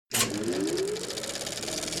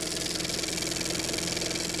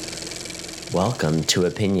Welcome to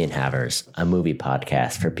Opinion Havers, a movie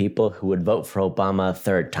podcast for people who would vote for Obama a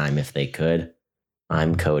third time if they could.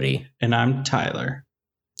 I'm Cody. And I'm Tyler.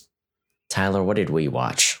 Tyler, what did we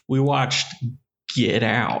watch? We watched Get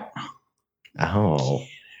Out. Oh,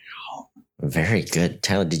 very good.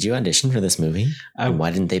 Tyler, did you audition for this movie? And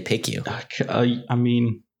why didn't they pick you? I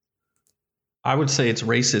mean, I would say it's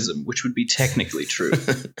racism, which would be technically true.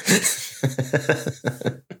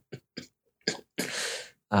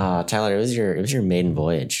 Tyler, it was your maiden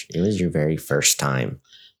voyage. It was your very first time.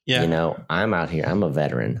 Yeah. You know, I'm out here. I'm a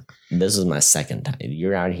veteran. This is my second time.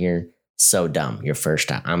 You're out here so dumb. Your first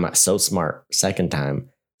time. I'm so smart. Second time.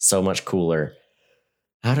 So much cooler.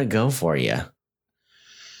 How'd it go for you?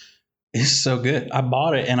 It's so good. I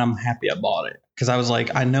bought it and I'm happy I bought it. Because I was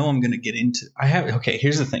like, I know I'm going to get into okay,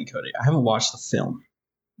 here's the thing, Cody. I haven't watched the film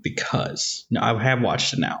because I have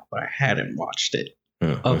watched it now, but I hadn't watched it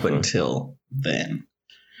up until then.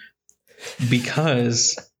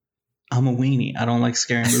 Because I'm a weenie. I don't like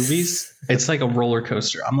scary movies. It's like a roller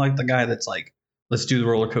coaster. I'm like the guy that's like, let's do the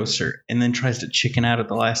roller coaster, and then tries to chicken out at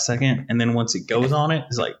the last second. And then once it goes on it,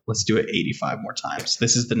 it's like, let's do it 85 more times.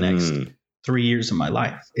 This is the next 3 years of my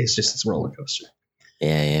life. It's just this roller coaster.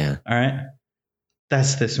 Yeah. All right.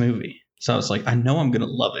 That's this movie. So I was like, I know I'm going to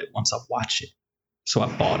love it once I watch it. So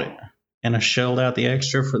I bought it. And I shelled out the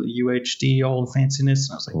extra for the UHD, all the fanciness.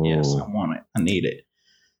 And I was like, yes, I want it. I need it.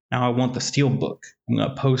 Now I want the Steelbook. I'm going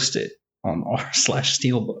to post it on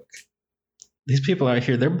r/Steelbook. These people out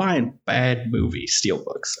here, they're buying bad movie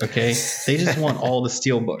Steelbooks, okay? They just want all the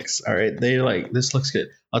Steelbooks, all right? They're like, this looks good.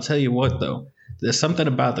 I'll tell you what, though. There's something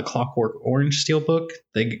about the Clockwork Orange Steelbook.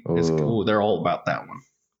 They're all about that one.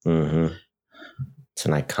 Mm-hmm. It's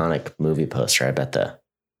an iconic movie poster. I bet the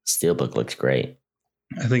Steelbook looks great.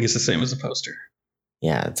 I think it's the same as the poster.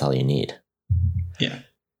 Yeah, that's all you need. Yeah.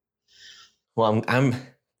 Well,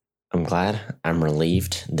 I'm glad. I'm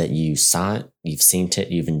relieved that you saw it. You've seen it.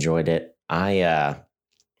 You've enjoyed it. I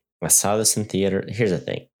saw this in theater. Here's the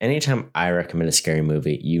thing. Anytime I recommend a scary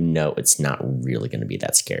movie, you know it's not really going to be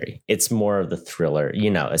that scary. It's more of the thriller. You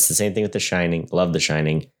know, it's the same thing with The Shining. Love The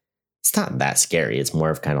Shining. It's not that scary. It's more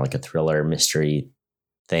of kind of like a thriller mystery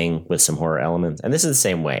thing with some horror elements. And this is the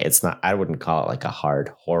same way. It's not, I wouldn't call it like a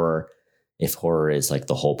hard horror. If horror is like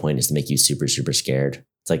the whole point is to make you super, super scared.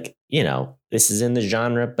 It's like, you know, this is in the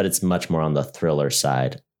genre, but it's much more on the thriller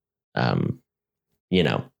side, you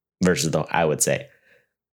know, versus I would say.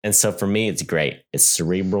 And so for me, it's great. It's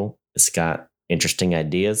cerebral. It's got interesting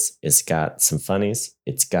ideas. It's got some funnies.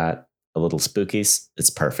 It's got a little spookies.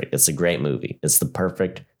 It's perfect. It's a great movie. It's the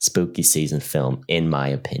perfect spooky season film, in my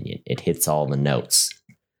opinion. It hits all the notes.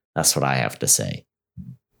 That's what I have to say.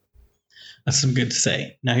 That's some good to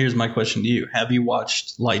say. Now, here's my question to you. Have you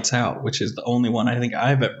watched Lights Out, which is the only one I think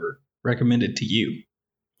I've ever recommended to you?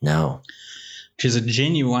 No. Which is a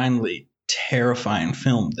genuinely terrifying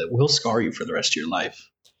film that will scar you for the rest of your life.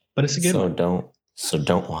 But it's a good one. So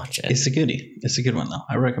don't watch it. It's a goodie. It's a good one, though.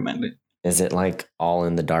 I recommend it. Is it like all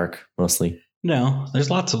in the dark, mostly? No, there's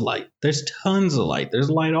lots of light. There's tons of light. There's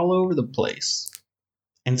light all over the place.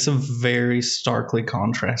 And some very starkly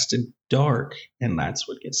contrasted dark. And that's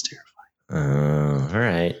what gets terrifying. All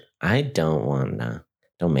right. I don't want to.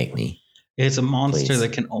 Don't make me. It's a monster Please.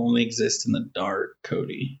 that can only exist in the dark,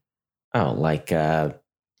 Cody. Oh, like, I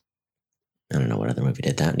don't know what other movie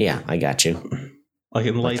did that. Yeah, I got you. Like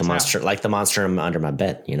in Lights Out. Like the monster under my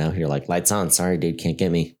bed, you know? You're like, lights on. Sorry, dude, can't get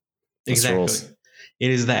me. Exactly. Rules.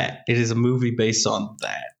 It is that. It is a movie based on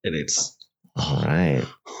that. And it's... All right.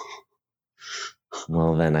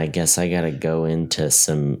 Well, then I guess I got to go into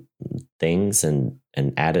some things and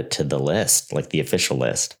add it to the list, like the official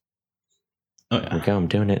list. Oh, yeah. Here we go. I'm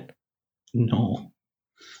doing it. No.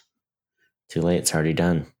 Too late. It's already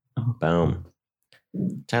done. Oh. Boom.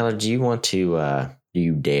 Tyler, do you want to, do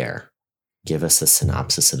you dare give us a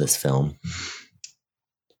synopsis of this film?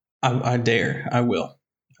 I dare. I will.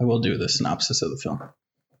 I will do the synopsis of the film.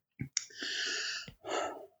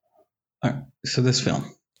 All right. So this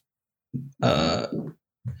film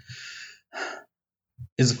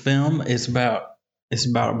is a film. It's about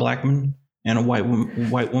a black man and a white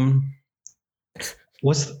woman.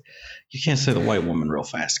 You can't say the white woman real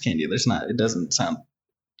fast, can you? It doesn't sound.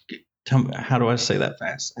 Tell me, how do I say that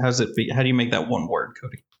fast? How do you make that one word,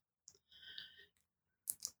 Cody?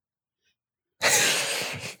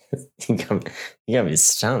 You got me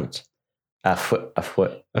stumped. A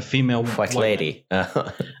female white lady.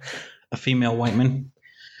 A female white man.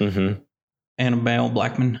 Mm-hmm. And a male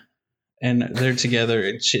black man. And they're together.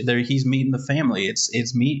 And he's meeting the family.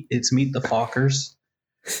 It's meet the Fockers,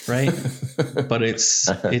 right? But it's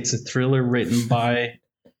a thriller written by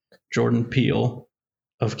Jordan Peele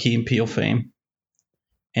of Key and Peele fame,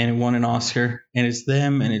 and it won an Oscar. And it's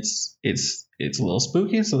them, and it's a little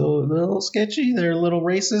spooky, it's a little sketchy. They're a little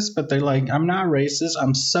racist, but they're like, I'm not racist.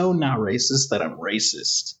 I'm so not racist that I'm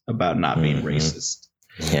racist about not being racist.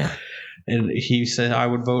 Yeah. And he said I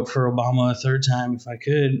would vote for Obama a third time if I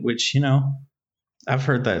could, which, I've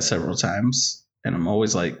heard that several times, and I'm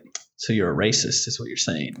always like, so you're a racist is what you're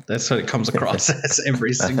saying. That's what it comes across as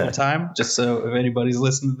every single time. Just so if anybody's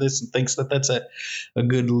listening to this and thinks that that's a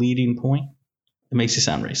good leading point, it makes you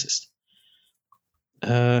sound racist.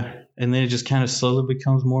 And then it just kind of slowly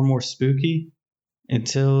becomes more and more spooky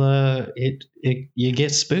until you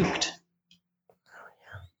get spooked.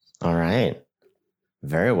 All right.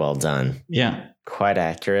 Very well done. Yeah. Quite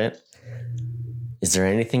accurate. Is there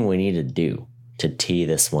anything we need to do to tee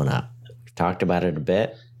this one up? We've talked about it a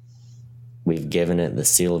bit. We've given it the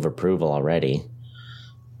seal of approval already.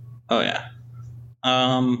 Oh, yeah.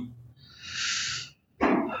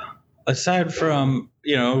 Aside from,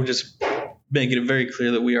 just making it very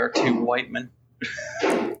clear that we are two white men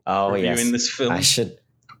reviewing this film.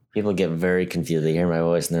 People get very confused. They hear my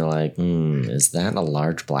voice and they're like, is that a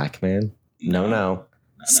large black man? No.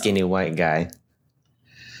 Skinny white guy.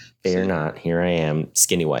 Fear not. Here I am,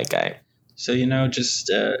 skinny white guy. So,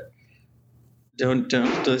 just don't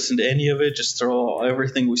listen to any of it. Just throw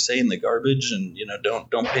everything we say in the garbage, and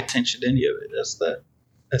don't pay attention to any of it. That's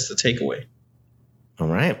the takeaway. All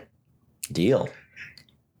right. Deal.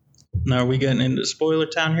 Now, are we getting into spoiler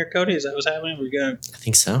town here, Cody? Is that what's happening? I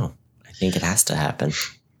think so. I think it has to happen.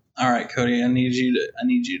 All right, Cody. I need you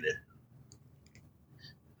to.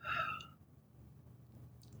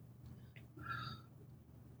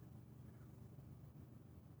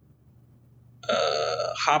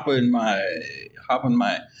 Hop in my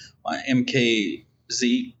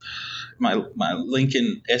MKZ, my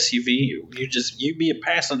Lincoln SUV. You be a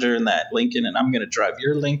passenger in that Lincoln, and I'm gonna drive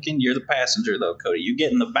your Lincoln. You're the passenger though, Cody. You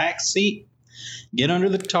get in the back seat, get under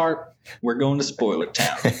the tarp. We're going to Spoiler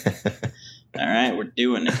Town. All right, we're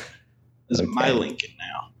doing it. This is my Lincoln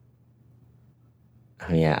now.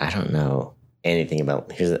 Oh yeah, I don't know anything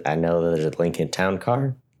about. I know that there's a Lincoln Town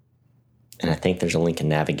Car, and I think there's a Lincoln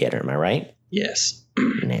Navigator. Am I right? Yes,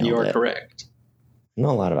 you are correct. I know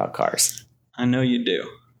a lot about cars. I know you do.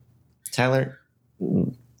 Tyler,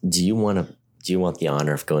 do you want the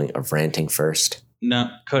honor of ranting first? No,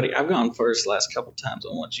 Cody, I've gone first the last couple times. I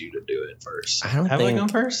want you to do it first. Have I gone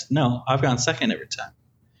first? No, I've gone second every time.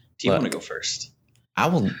 Do you want to go first?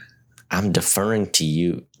 I'm deferring to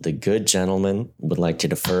you. The good gentleman would like to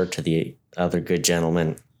defer to the other good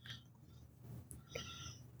gentleman.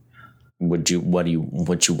 What you want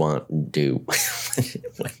to do?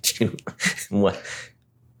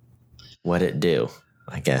 what it do?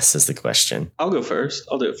 I guess is the question. I'll go first.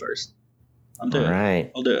 I'll do it first. All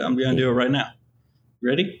right. I'll do it. I'm going to do it right now.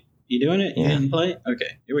 Ready? You doing it? You didn't play?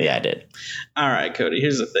 Okay. Here we go. Yeah, I did. All right, Cody.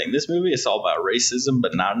 Here's the thing. This movie is all about racism,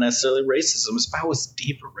 but not necessarily racism. It's about what's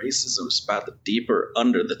deeper racism. It's about the deeper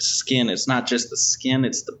under the skin. It's not just the skin.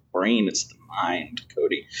 It's the brain. It's the mind,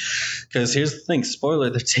 Cody. Because here's the thing. Spoiler,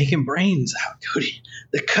 they're taking brains out, Cody.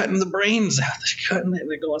 They're cutting the brains out. They're cutting it.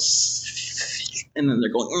 They're going... And then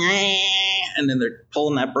they're going... And then they're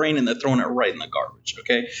pulling that brain and they're throwing it right in the garbage,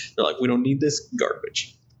 okay? They're like, we don't need this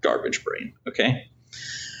garbage brain, okay?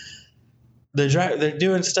 They're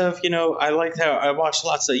doing stuff, I liked how I watched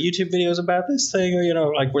lots of YouTube videos about this thing,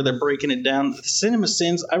 like where they're breaking it down. The Cinema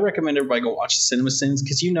Sins, I recommend everybody go watch the Cinema Sins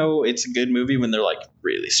because it's a good movie when they're like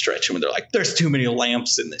really stretching, when they're like, there's too many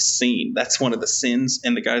lamps in this scene. That's one of the sins.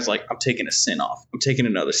 And the guy's like, I'm taking a sin off. I'm taking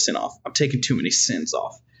another sin off. I'm taking too many sins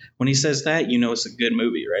off. When he says that, it's a good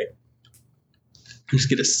movie, right? I'm just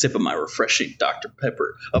get a sip of my refreshing Dr.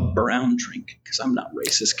 Pepper, a brown drink, because I'm not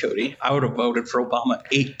racist, Cody. I would have voted for Obama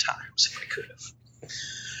 8 times if I could have.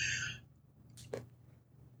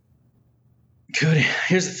 Cody,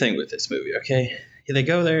 here's the thing with this movie, okay? They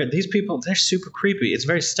go there. These people, they're super creepy. It's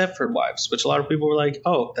very Stepford Wives, which a lot of people were like,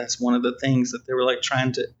 oh, that's one of the things that they were like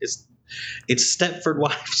trying to... It's Stepford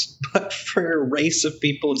Wives, but for a race of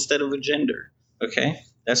people instead of a gender, okay?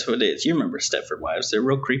 That's what it is. You remember Stepford Wives. They're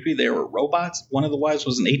real creepy. They were robots. One of the wives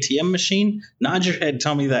was an ATM machine. Nod your head.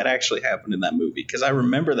 Tell me that actually happened in that movie because I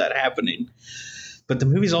remember that happening. But the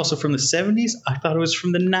movie's also from the 70s. I thought it was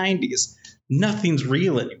from the 90s. Nothing's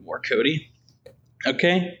real anymore, Cody.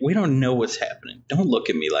 Okay? We don't know what's happening. Don't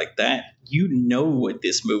look at me like that. You know what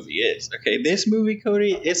this movie is. Okay? This movie,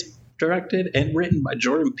 Cody, it's directed and written by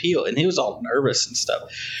Jordan Peele, and he was all nervous and stuff.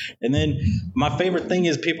 And then my favorite thing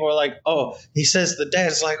is people are like, oh, he says the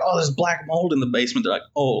dad's like, oh, there's black mold in the basement. They're like,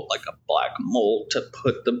 oh, like a black mold to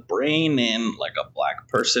put the brain in, like a black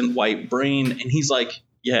person, white brain. And he's like,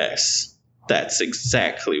 yes, That's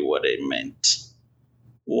exactly what it meant.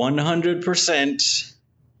 100%.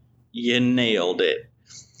 You nailed it.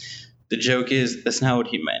 The joke is that's not what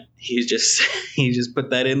he meant. He just put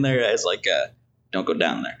that in there as like a don't go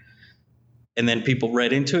down there. And then people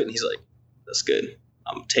read into it and he's like, that's good.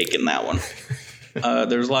 I'm taking that one.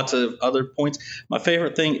 There's lots of other points. My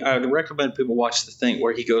favorite thing, I would recommend people watch the thing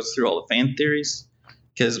where he goes through all the fan theories,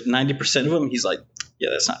 because 90% of them, he's like, yeah,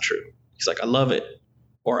 that's not true. He's like, I love it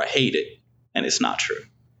or I hate it, and it's not true.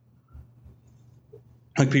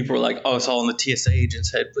 Like people were like, oh, it's all in the TSA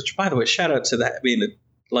agent's head, which, by the way, shout out to that being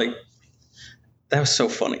that was so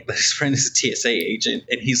funny. His friend is a TSA agent,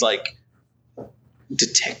 and he's like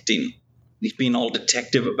detecting. He's being all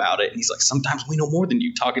detective about it. And he's like, sometimes we know more than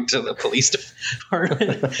you, talking to the police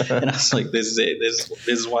department. And I was like, this is it. This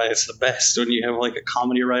is why it's the best when you have like a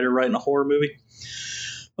comedy writer writing a horror movie.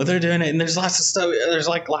 But they're doing it. And there's lots of stuff. There's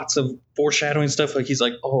like lots of foreshadowing stuff. Like he's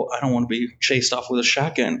like, oh, I don't want to be chased off with a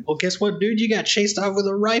shotgun. Well, guess what, dude? You got chased off with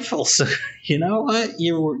a rifle. So you know what?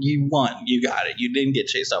 You won. You got it. You didn't get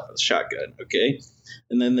chased off with a shotgun. Okay.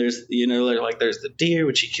 And then there's the deer,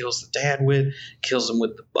 which he kills the dad with, kills him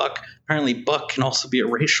with the buck. Apparently buck can also be a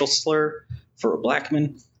racial slur for a black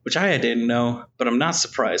man, which I didn't know, but I'm not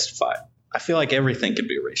surprised by. I feel like everything can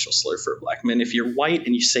be a racial slur for a black man if you're white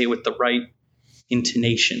and you say it with the right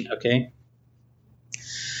intonation, okay?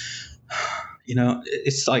 You know,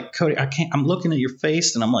 it's like, Cody, I'm looking at your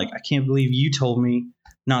face and I'm like, I can't believe you told me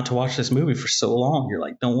not to watch this movie for so long. You're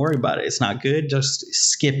like, don't worry about it. It's not good. Just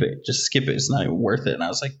skip it. Just skip it. It's not even worth it. And I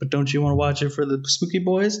was like, but don't you want to watch it for the spooky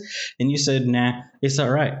boys? And you said, nah, it's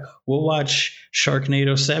all right. We'll watch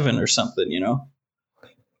Sharknado 7 or something, you know?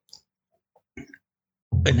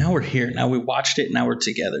 But now we're here. Now we watched it. Now we're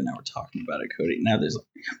together. Now we're talking about it, Cody. Now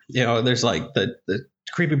there's like the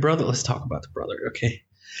creepy brother. Let's talk about the brother, okay?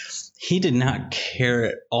 He did not care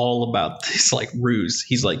at all about this like ruse.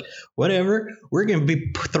 He's like, whatever, we're going to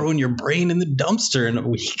be throwing your brain in the dumpster in a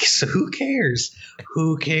week. So who cares?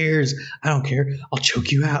 Who cares? I don't care. I'll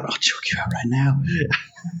choke you out. I'll choke you out right now.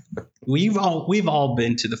 We've all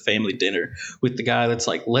been to the family dinner with the guy that's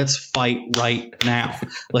like, let's fight right now.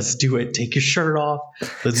 Let's do it. Take your shirt off.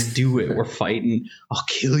 Let's do it. We're fighting. I'll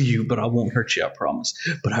kill you, but I won't hurt you, I promise.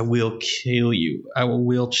 But I will kill you. I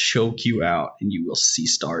will choke you out and you will see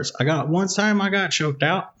stars. One time I got choked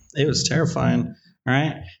out. It was terrifying. All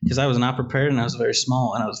right. Because I was not prepared and I was very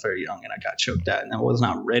small and I was very young and I got choked out and I was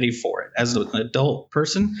not ready for it. As an adult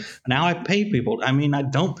person, now I pay people. I mean, I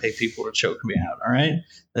don't pay people to choke me out. All right.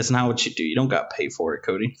 That's not what you do. You don't got to pay for it,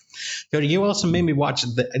 Cody. Cody, you also made me watch.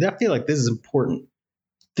 I feel like this is important.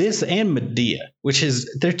 This and Medea,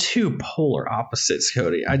 they're two polar opposites,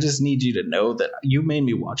 Cody. I just need you to know that you made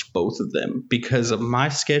me watch both of them because of my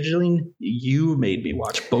scheduling. You made me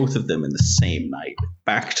watch both of them in the same night,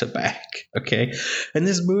 back to back. Okay. And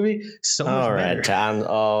this movie, so much all right, better.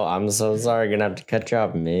 I'm so sorry. Gonna have to cut you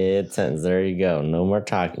off mid sentence. There you go. No more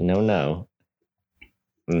talking. No.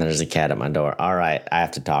 And there's a cat at my door. All right, I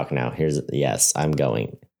have to talk now. Yes, I'm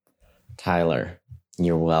going. Tyler,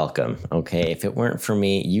 you're welcome. Okay, if it weren't for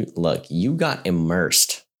me, you got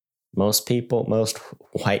immersed. Most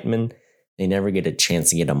white men, they never get a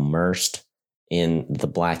chance to get immersed in the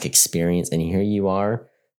black experience. And here you are,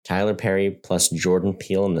 Tyler Perry plus Jordan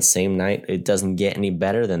Peele in the same night. It doesn't get any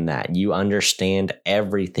better than that. You understand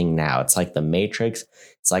everything now. It's like the Matrix.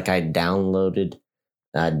 It's like I downloaded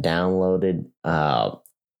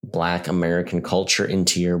Black American culture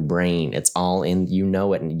into your brain. It's all in, you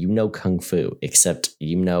know it, and you know Kung Fu, except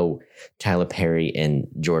you know Tyler Perry and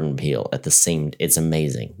Jordan Peele at the same. It's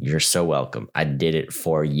amazing. You're so welcome. I did it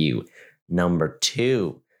for you. Number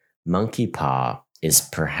 2, Monkey Paw is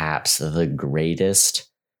perhaps the greatest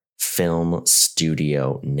film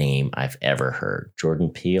studio name I've ever heard. Jordan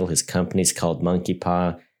Peele, his company's called Monkey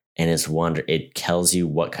Paw, and it tells you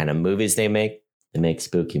what kind of movies they make. They make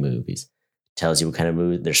spooky movies. Tells you what kind of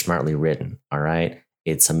movie. They're smartly written. All right.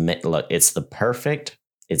 It's the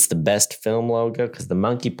best film logo because the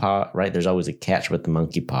monkey paw, right? There's always a catch with the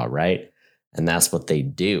monkey paw, right? And that's what they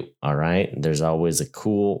do. All right. There's always a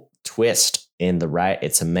cool twist in the right.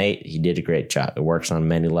 It's a mate. He did a great job. It works on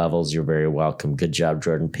many levels. You're very welcome. Good job,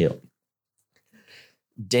 Jordan Peele.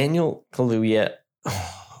 Daniel Kaluuya.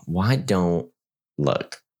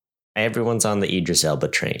 Everyone's on the Idris Elba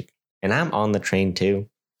train, and I'm on the train too.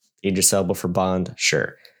 Idris Elba for Bond,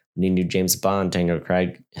 sure. We need new James Bond. Daniel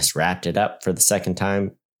Craig has wrapped it up for the second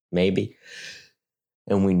time, maybe.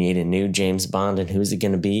 And we need a new James Bond. And who's it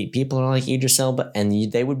going to be? People are like Idris Elba,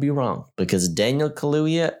 and they would be wrong because Daniel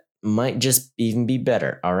Kaluuya might just even be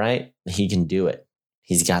better. All right, he can do it.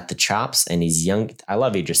 He's got the chops, and he's young. I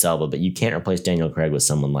love Idris Elba, but you can't replace Daniel Craig with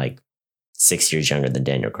someone like 6 years younger than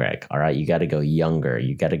Daniel Craig. All right. You got to go younger.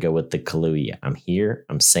 You got to go with the Kaluuya. I'm here.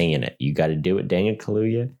 I'm saying it. You got to do it, Daniel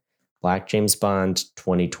Kaluuya. Black James Bond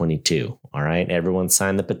 2022. All right. Everyone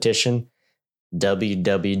sign the petition.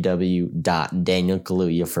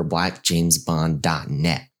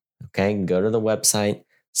 www.danielkaluuya.net. Okay. Go to the website.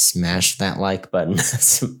 Smash that like button.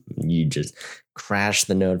 You just crash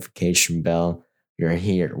the notification bell. You're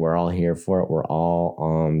here. We're all here for it. We're all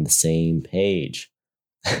on the same page.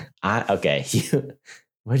 Okay.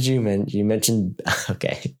 What did you mention? You mentioned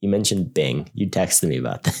Bing. You texted me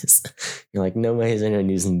about this. You're like, no way is anyone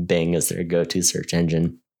using Bing as their go-to search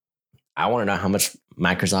engine. I want to know how much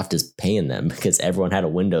Microsoft is paying them because everyone had a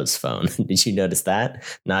Windows phone. Did you notice that?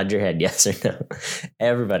 Nod your head, yes or no.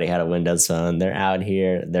 Everybody had a Windows phone. They're out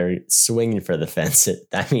here. They're swinging for the fence.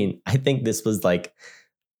 I mean, I think this was like,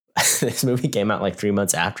 this movie came out like 3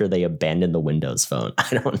 months after they abandoned the Windows phone. I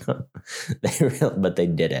don't know. But they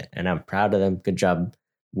did it. And I'm proud of them. Good job,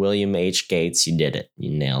 William H. Gates. You did it.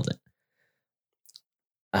 You nailed it.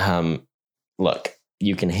 Look,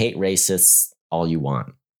 you can hate racists all you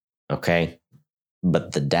want. Okay.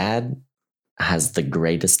 But the dad has the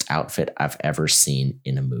greatest outfit I've ever seen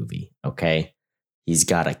in a movie. Okay. He's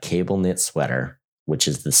got a cable knit sweater, which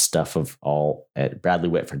is the stuff of all. Bradley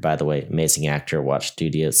Whitford, by the way, amazing actor. Watch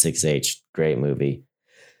Studio 6H. Great movie.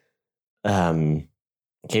 Cable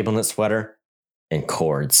knit sweater and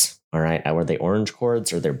cords. All right. Were they orange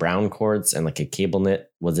cords or they're brown cords and like a cable knit?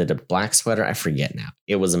 Was it a black sweater? I forget now.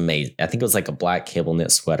 It was amazing. I think it was like a black cable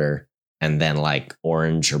knit sweater and then like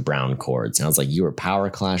orange or brown cords. And I was like, you were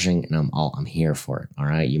power clashing and I'm here for it. All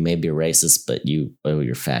right. You may be a racist, but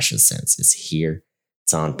your fashion sense is here.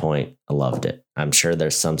 It's on point. I loved it. I'm sure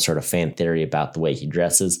there's some sort of fan theory about the way he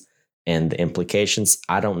dresses and the implications.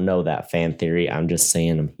 I don't know that fan theory. I'm just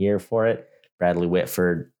saying I'm here for it. Bradley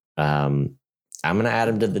Whitford. I'm going to add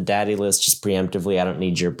him to the daddy list just preemptively. I don't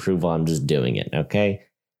need your approval. I'm just doing it. Okay.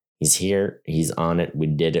 He's here. He's on it. We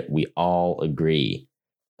did it. We all agree.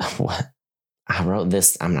 What? I wrote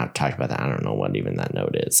this. I'm not talking about that. I don't know what even that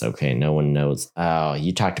note is. Okay. No one knows. Oh,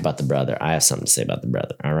 you talked about the brother. I have something to say about the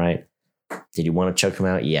brother. All right. Did you want to choke him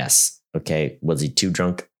out? Yes. Okay. Was he too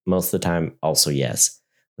drunk most of the time? Also, yes.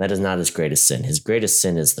 That is not his greatest sin. His greatest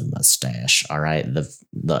sin is the mustache. All right.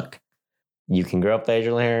 Look, you can grow up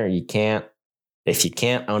facial hair. You can't. If you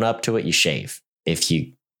can't own up to it, you shave. If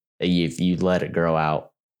you let it grow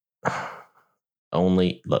out,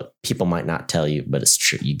 look, people might not tell you, but it's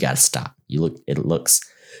true. You got to stop.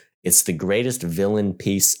 It's the greatest villain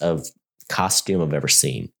piece of costume I've ever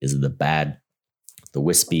seen is the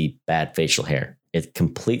wispy, bad facial hair. It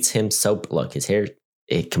completes him his hair,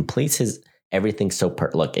 it completes his everything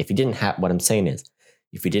look, if he didn't have, what I'm saying is,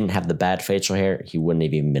 if he didn't have the bad facial hair, he wouldn't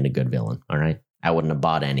have even been a good villain. All right. I wouldn't have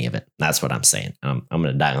bought any of it. That's what I'm saying. I'm going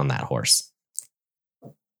to die on that horse.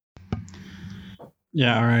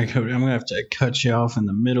 Yeah, all right, Cody. I'm going to have to cut you off in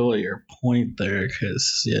the middle of your point there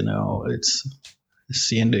because, it's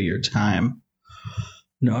the end of your time.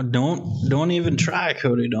 No, don't even try,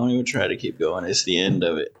 Cody. Don't even try to keep going. It's the end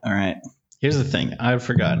of it. All right. Here's the thing. I've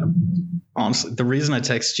forgotten. Honestly, the reason I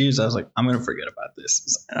texted you is I was like, I'm going to forget about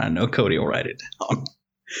this. And I know Cody will write it down.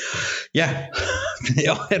 Yeah, they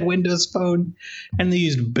all had Windows Phone, and they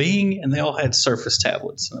used Bing, and they all had Surface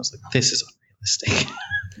tablets. And I was like, this is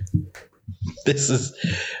unrealistic.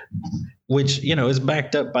 Which is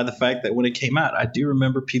backed up by the fact that when it came out, I do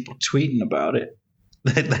remember people tweeting about it.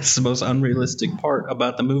 That's the most unrealistic part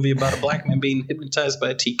about the movie about a black man being hypnotized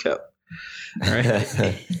by a teacup. All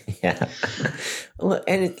right. Yeah. Look,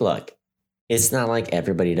 it's not like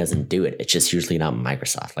everybody doesn't do it. It's just usually not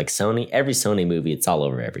Microsoft. Like Sony, every Sony movie, it's all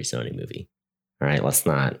over every Sony movie. All right, let's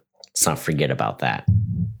not forget about that.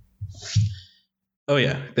 Oh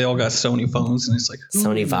yeah, they all got Sony phones, and it's like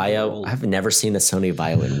Sony Vaio. I've never seen a Sony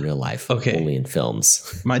Vaio in real life. Okay, only in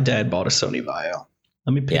films. My dad bought a Sony Vaio.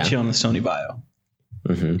 Let me pitch you on the Sony Vaio.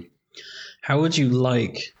 Mm-hmm. How would you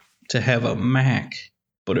like to have a Mac,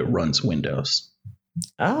 but it runs Windows?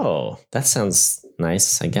 Oh, that sounds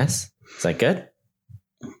nice. I guess. Is that good?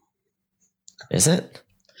 Is it?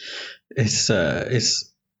 It's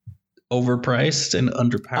overpriced and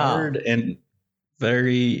underpowered and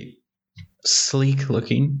very sleek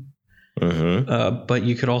looking. Mm-hmm. But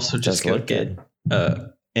you could also just go get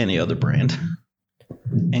any other brand.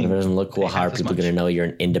 If it doesn't look cool, how are people going to know you're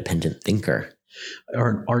an independent thinker? Or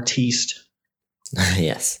an artiste.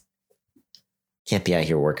 Yes. Can't be out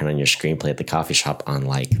here working on your screenplay at the coffee shop on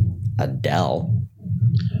like a Dell.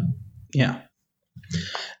 Yeah.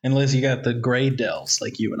 Unless you got the gray Dells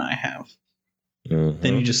like you and I have. Mm-hmm.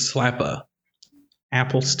 Then you just slap a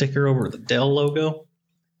Apple sticker over the Dell logo.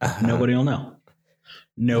 Nobody will know.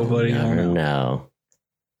 Nobody will Never know. know.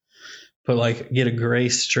 But like, get a gray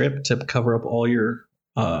strip to cover up all your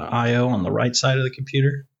I/O on the right side of the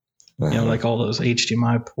computer. You know, like all those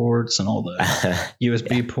HDMI ports and all the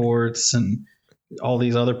USB ports and all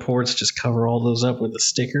these other ports. Just cover all those up with a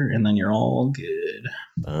sticker, and then you're all good.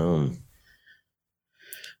 Boom.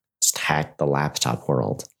 Just hack the laptop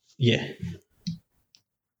world. Yeah.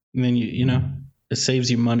 And then you know, it saves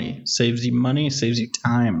you money, saves you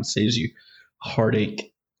time, saves you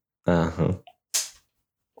heartache.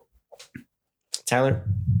 Tyler,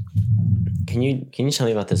 can you tell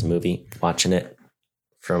me about this movie? Watching it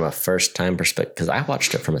from a first time perspective, because I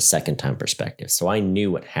watched it from a second time perspective, so I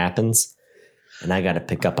knew what happens, and I got to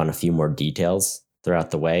pick up on a few more details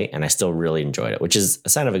throughout the way, and I still really enjoyed it, which is a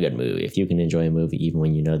sign of a good movie. If you can enjoy a movie even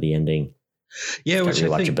when you know the ending, yeah, which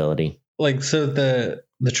I think, rewatchability. like, so the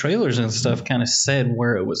trailers and stuff kind of said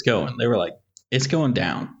where it was going. They were like, it's going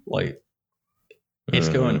down, like it's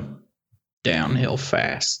going downhill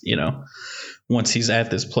fast, you know, once he's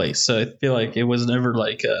at this place. So I feel like it was never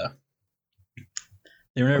like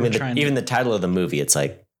they were never trying. Even the title of the movie, it's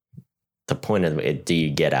like the point of it: do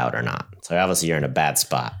you get out or not? So obviously you're in a bad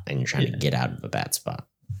spot, and you're trying to get out of a bad spot.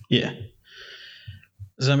 Yeah.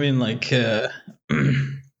 So I mean, like, yeah,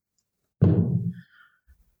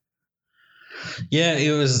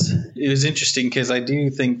 it was interesting because I do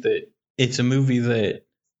think that it's a movie that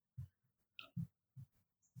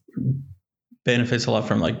benefits a lot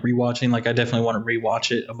from like rewatching. Like, I definitely want to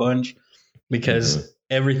rewatch it a bunch because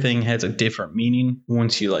everything has a different meaning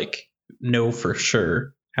once you like know for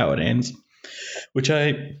sure how it ends, which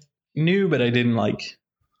I knew, but I didn't like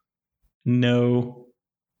know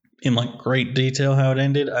in like great detail how it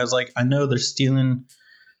ended. I was like, I know they're stealing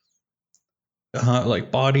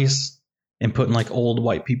like bodies and putting like old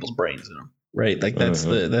white people's brains in them, right? Like that's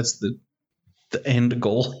the end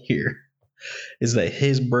goal here, is that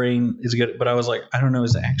his brain is good. But I was like, I don't know,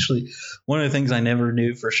 is it actually one of the things I never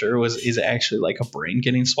knew for sure was, is it actually like a brain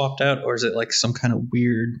getting swapped out, or is it like some kind of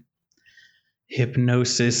weird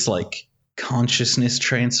hypnosis, like consciousness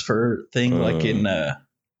transfer thing, like in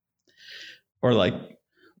or like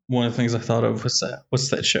one of the things I thought of was what's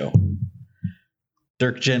that show,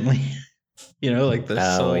 Dirk Gently, you know, like the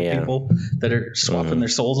soul people that are swapping their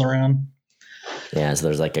souls around. Yeah, so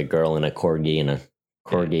there's like a girl and a corgi and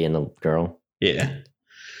a girl. Yeah.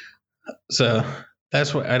 So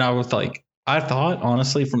that's what, and I was like, I thought,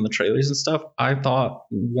 honestly, from the trailers and stuff, I thought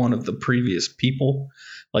one of the previous people,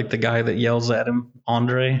 like the guy that yells at him,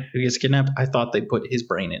 Andre, who gets kidnapped, I thought they put his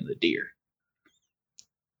brain in the deer.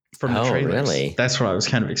 From the trailers. Really? That's what I was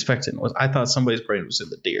kind of expecting. Was I thought somebody's brain was in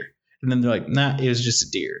the deer. And then they're like, nah, it was just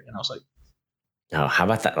a deer. And I was like, oh, how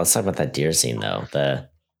about that? Let's talk about that deer scene though.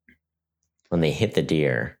 When they hit the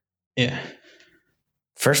deer. Yeah.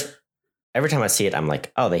 First, every time I see it, I'm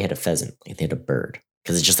like, oh, they hit a pheasant. Like they hit a bird.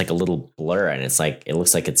 Because it's just like a little blur, and it's like, it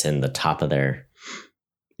looks like it's in the top of their.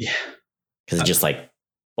 Yeah. Because it just like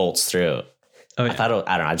bolts through. Oh, yeah. I don't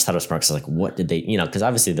know. I just thought it was smart. Because I was like, what did they, because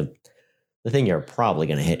obviously the thing you're probably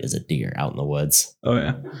going to hit is a deer out in the woods. Oh,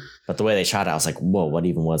 yeah. But the way they shot it, I was like, whoa, what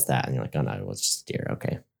even was that? And you're like, oh, no, it was just a deer.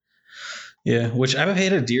 Okay. Yeah, which I've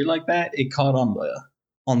hit a deer like that. It caught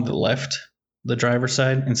on the left, the driver's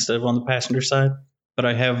side, instead of on the passenger side. But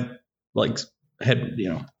I have had,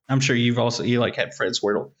 I'm sure you like had friends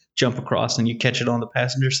where it'll jump across and you catch it on the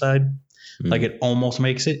passenger side. Mm-hmm. Like it almost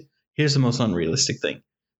makes it. Here's the most unrealistic thing.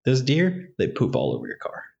 Those deer, they poop all over your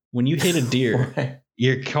car. When you hit a deer,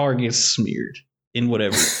 your car gets smeared in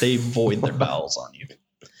whatever. They void their bowels on you,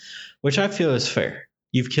 which I feel is fair.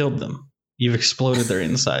 You've killed them. You've exploded their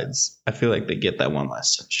insides. I feel like they get that one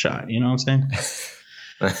last shot. You know what I'm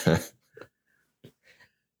saying?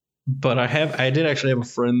 But I did actually have a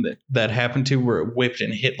friend that happened to where it whipped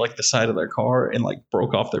and hit like the side of their car and like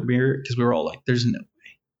broke off their mirror, because we were all like, "There's no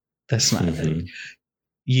way. That's not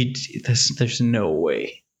there's no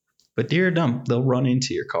way." But deer are dumb. They'll run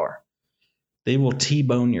into your car. They will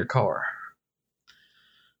T-bone your car.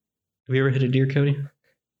 Have you ever hit a deer, Cody?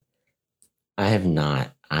 I have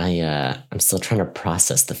not. I'm still trying to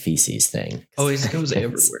process the feces thing. Oh, it goes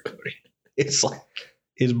everywhere, Cody. It's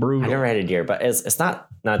brutal. I never had a deer, but it's not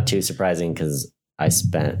too surprising because I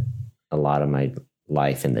spent a lot of my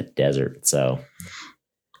life in the desert. So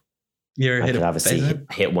you ever could obviously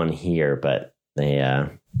hit one here, but they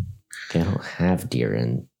don't have deer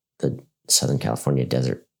in the Southern California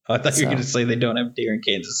desert. I thought you were going to say they don't have deer in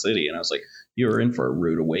Kansas City, and I was like, you were in for a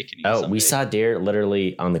rude awakening. Oh, we saw deer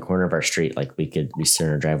literally on the corner of our street. Like we stood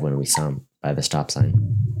in our driveway and we saw them by the stop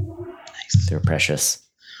sign. Nice. They were precious.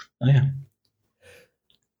 Oh yeah.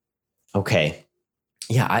 Okay.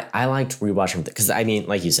 Yeah, I liked rewatching because I mean,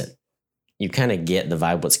 like you said, you kind of get the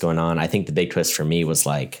vibe what's going on. I think the big twist for me was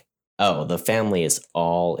like, oh, the family is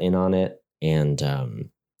all in on it, and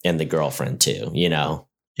the girlfriend too, you know.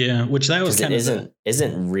 Yeah, which that was kind of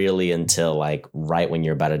isn't really until like right when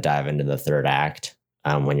you're about to dive into the third act,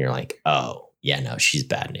 when you're like, oh yeah, no, she's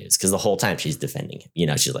bad news, because the whole time she's defending him. You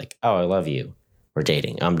know, she's like, oh, I love you. We're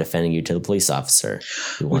dating. I'm defending you to the police officer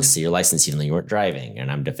who wants to see your license even though you weren't driving,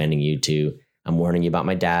 and I'm defending you to. I'm warning you about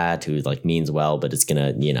my dad who like means well, but it's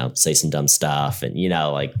gonna, you know, say some dumb stuff, and you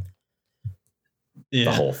know, like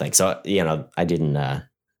the whole thing. So you know, I didn't. I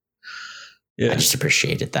just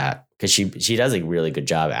appreciated that because she does a really good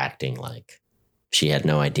job acting like she had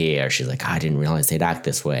no idea, or she's like, I didn't realize they'd act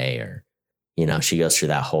this way, or you know, she goes through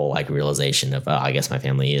that whole like realization of, oh, I guess my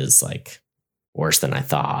family is like worse than I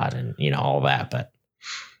thought, and you know, all that. But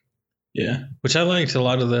yeah, which I liked a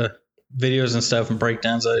lot of the videos and stuff and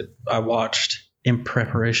breakdowns I watched in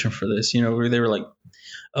preparation for this, you know, where they were like,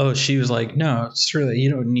 oh, she was like, no, it's true that you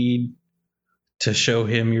don't need to show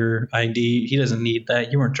him your ID. He doesn't need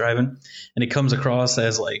that. You weren't driving. And it comes across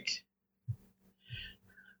as like,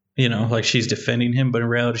 you know, like she's defending him, but in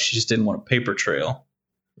reality, she just didn't want a paper trail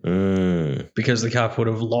because the cop would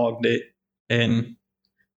have logged it. And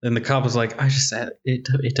then the cop was like, I just said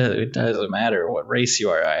it doesn't matter what race you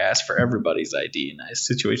are. I asked for everybody's ID in a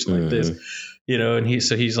situation like this, you know, and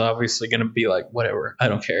he's obviously going to be like, whatever, I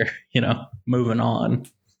don't care, you know, moving on.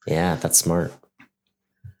 Yeah, that's smart.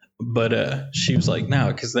 But she was like, no,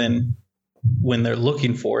 because then when they're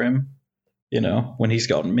looking for him, you know, when he's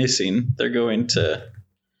gone missing, they're going to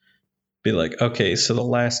be like, okay, so the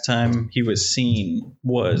last time he was seen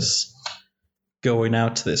was going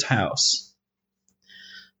out to this house.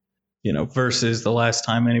 You know, versus the last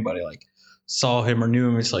time anybody like saw him or knew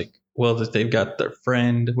him, it's like, well, that they've got their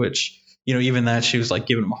friend, which, you know, even that she was like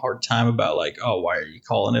giving him a hard time about like, oh, why are you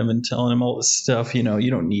calling him and telling him all this stuff? You know, you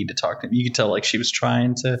don't need to talk to him. You could tell like she was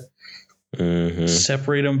trying to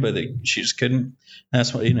separate them, but she just couldn't.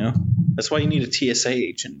 That's why, you know, that's why you need a TSA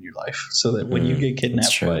agent in your life, so that when you get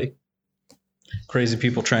kidnapped by crazy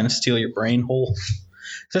people trying to steal your brain hole,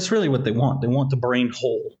 that's really what they want. They want the brain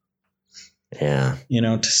hole. Yeah. You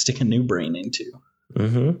know, to stick a new brain into.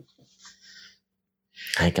 Mm-hmm.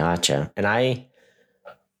 I gotcha. And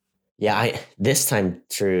this time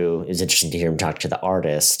through, it was interesting to hear him talk to the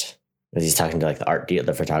artist, as he's talking to like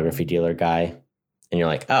the photography dealer guy. And you're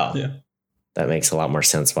like, oh, yeah, that makes a lot more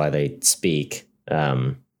sense why they speak.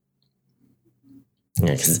 Yeah,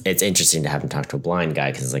 because it's interesting to have him talk to a blind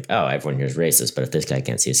guy, because it's like, oh, everyone here is racist, but if this guy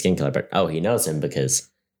can't see his skin color, but oh, he knows him because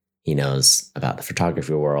he knows about the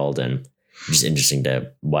photography world. And it's just interesting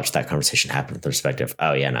to watch that conversation happen with the perspective.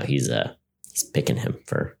 Oh yeah, no, he's picking him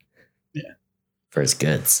for his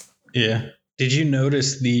goods. Yeah. Did you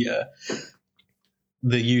notice the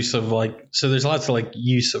use of like, so there's lots of like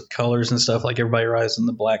use of colors and stuff, like everybody rides in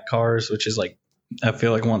the black cars, which is like, I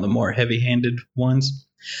feel like one of the more heavy-handed ones,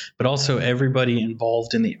 but also everybody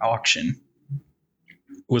involved in the auction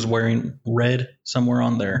was wearing red somewhere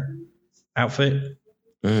on their outfit.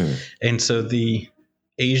 And so the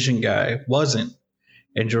Asian guy wasn't.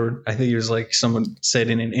 And Jordan, I think he was like, someone said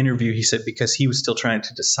in an interview, he said, because he was still trying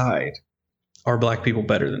to decide, are black people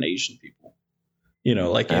better than Asian people? You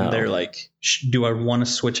know, like, and they're like, do I want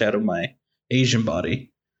to switch out of my Asian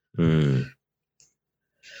body?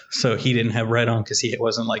 So he didn't have red on because he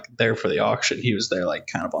wasn't like there for the auction. He was there like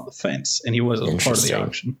kind of on the fence, and he wasn't part of the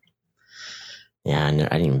auction. Yeah, I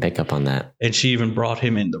didn't even pick up on that. And she even brought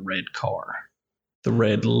him in the red car, the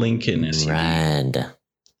red Lincoln SUV. Red.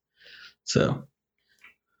 So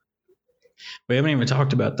we haven't even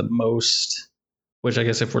talked about the most, which I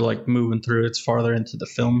guess if we're like moving through, it's farther into the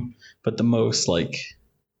film, but the most like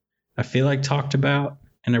I feel like talked about,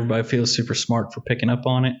 and everybody feels super smart for picking up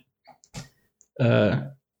on it.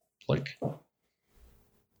 Like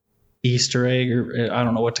Easter egg, or I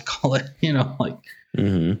don't know what to call it, you know, like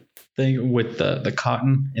thing with the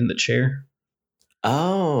cotton in the chair.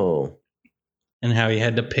 Oh. And how he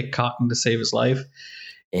had to pick cotton to save his life.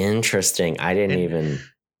 Interesting. I didn't even.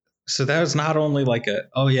 So that was not only like that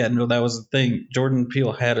was the thing. Jordan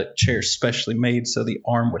Peele had a chair specially made so the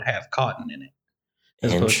arm would have cotton in it,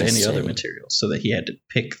 as opposed to any other material, so that he had to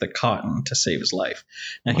pick the cotton to save his life.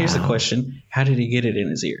 Now, here's the question. How did he get it in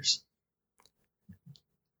his ears?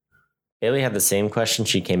 Bailey had the same question.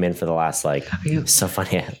 She came in for the last, so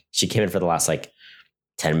funny. She came in for the last,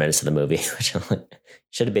 10 minutes of the movie, which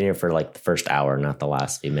should have been here for, the first hour, not the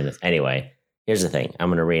last few minutes. Anyway, here's the thing. I'm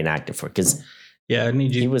going to reenact it because I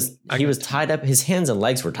need you. He was tied up. His hands and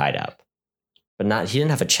legs were tied up, but he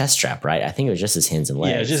didn't have a chest strap, right? I think it was just his hands and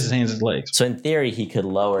legs. Yeah, just his hands and legs. So in theory, he could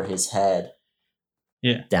lower his head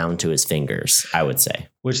Yeah. down to his fingers, I would say.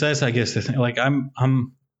 Which that's, I guess, the thing. Like I'm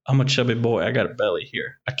a chubby boy. I got a belly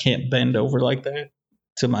here. I can't bend over like that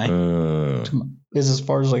to my. This is as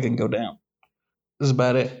far as I can go down. This is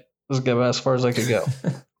about it. This is about as far as I could go.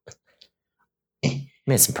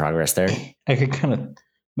 Made some progress there. I could kind of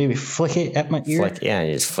maybe flick it at my ear. Yeah,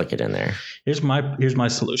 you just flick it in there. Here's my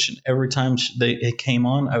solution. Every time it came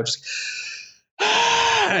on, I would just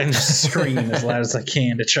and just scream as loud as I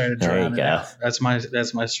can to try to drown it out. That's my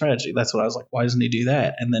strategy. That's what I was like. Why doesn't he do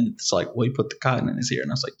that? And then it's like, well, he put the cotton in his ear, and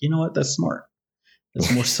I was like, you know what? That's smart.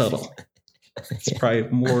 That's more subtle. It's probably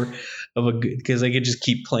more of a good, because they could just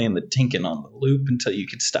keep playing the tinking on the loop until you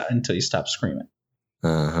stop screaming.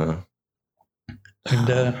 But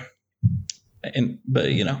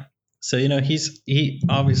he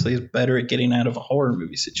obviously is better at getting out of a horror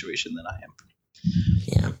movie situation than I am.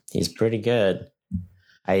 Yeah, he's pretty good.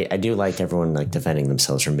 I do like everyone like defending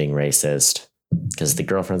themselves from being racist, because the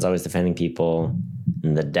girlfriend's always defending people,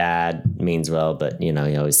 and the dad means well, but he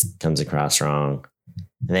always comes across wrong.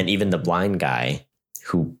 And then even the blind guy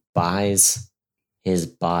who buys his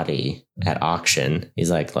body at auction,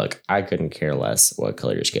 he's like, look, I couldn't care less what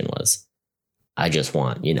color your skin was. I just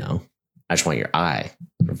want your eye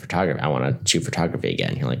for photography. I want to shoot photography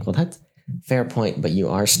again. You're like, well, that's a fair point, but you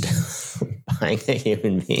are still buying a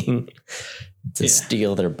human being to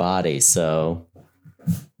steal their body. So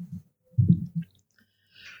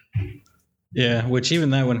yeah, which even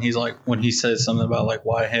that when he says something about like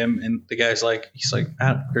why him, and the guy's like, he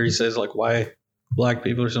says like why black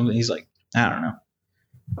people or something. He's like, I don't know.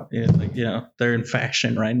 Yeah, like, they're in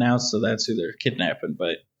fashion right now, so that's who they're kidnapping,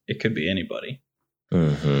 but it could be anybody.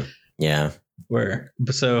 Mm-hmm. Yeah.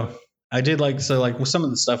 So I did with some of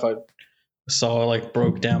the stuff I saw like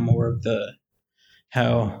broke down more of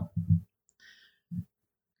how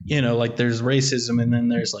like there's racism, and then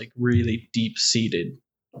there's like really deep seated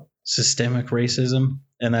systemic racism,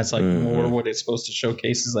 and that's like more what it's supposed to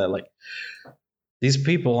showcase is that like these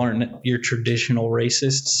people aren't your traditional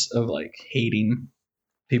racists of like hating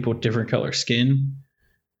people with different color skin.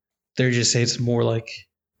 They're just, it's more like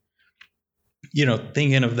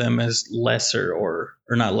thinking of them as lesser or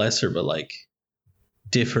not lesser, but like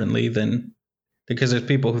differently than, because there's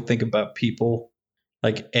people who think about people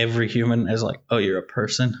like every human as like, oh, you're a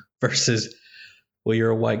person, versus, well,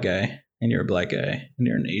 you're a white guy and you're a black guy and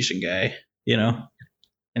you're an Asian guy, and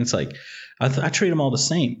it's like, I treat them all the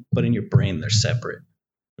same, but in your brain, they're separate.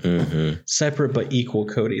 Mm-hmm. Separate but equal,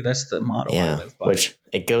 Cody. That's the motto I live by. Which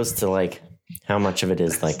it goes to like how much of it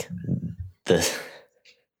is like the.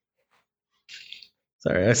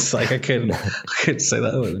 Sorry, it's like I couldn't say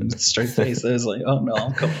that with a straight face. I was like, oh no,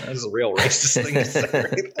 I'm coming. That's a real racist thing to say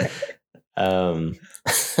right there.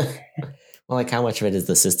 Well, like how much of it is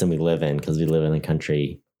the system we live in, because we live in a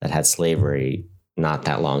country that had slavery not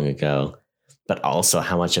that long ago, but also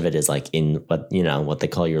how much of it is like in what they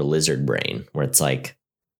call your lizard brain, where it's like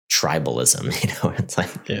tribalism. It's like,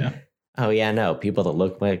 oh yeah, no, people that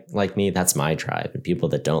look like me, that's my tribe, and people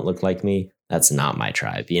that don't look like me, that's not my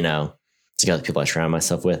tribe. It's the people I surround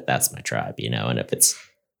myself with, that's my tribe. And if it's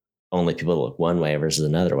only people that look one way versus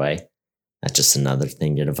another way, that's just another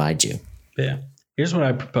thing to divide you. Yeah. Here's what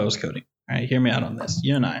I propose, Cody. All right, hear me out on this.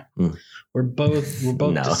 You and I, we're both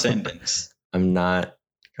no. descendants. I'm not.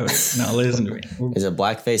 Cody, no, listen to me. Is it a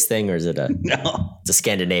blackface thing, or is it no? It's a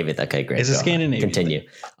Scandinavian. Okay, great. It's a Scandinavian. Continue. Thing.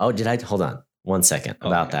 Oh, hold on 1 second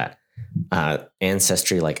about that.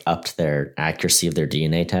 Ancestry like upped their accuracy of their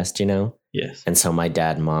DNA test. Yes. And so my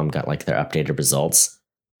dad and mom got like their updated results.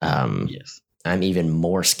 Yes. I'm even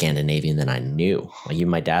more Scandinavian than I knew. Like even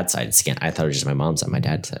my dad's side, I thought it was just my mom's side. My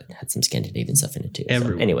dad had some Scandinavian stuff in it too.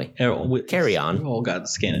 So anyway, carry on. We all got the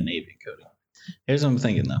Scandinavian, Cody. Here's what I'm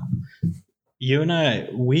thinking though. You and I,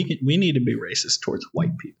 we need to be racist towards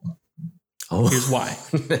white people. Oh, here's why.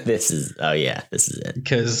 This is it.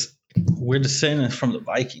 Because we're descendants from the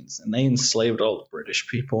Vikings, and they enslaved all the British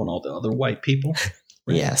people and all the other white people.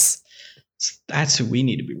 Right? Yes. So that's who we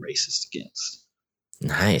need to be racist against.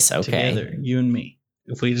 Nice. Okay. Together, you and me.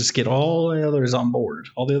 If we just get all the others on board,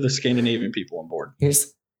 all the other Scandinavian people on board.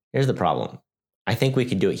 Here's the problem. I think we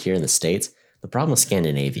could do it here in the States. The problem with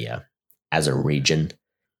Scandinavia as a region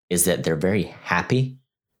is that they're very happy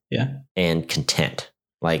and content.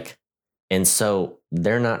 And so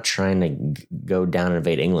they're not trying to go down and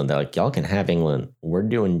invade England. They're like, y'all can have England. We're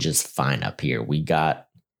doing just fine up here. We got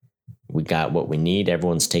what we need.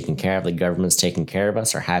 Everyone's taken care of. The government's taking care of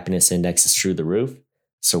us. Our happiness index is through the roof.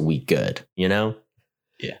 So we good, Yeah.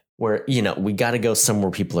 Where, we got to go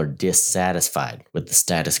somewhere people are dissatisfied with the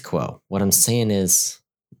status quo. What I'm saying is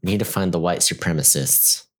we need to find the white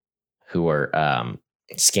supremacists who are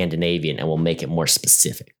Scandinavian, and we'll make it more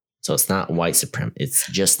specific. So it's not white supremacy. It's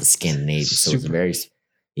just the Scandinavian. So it's very,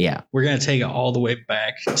 yeah. We're going to take it all the way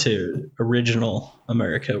back to original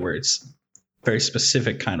America, where it's very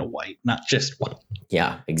specific kind of white, not just white.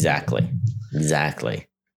 Yeah, exactly.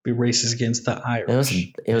 Be racist against the Irish.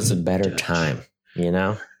 It was a better time,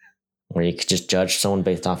 where you could just judge someone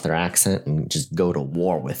based off their accent and just go to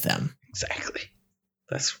war with them. Exactly.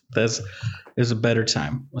 It was a better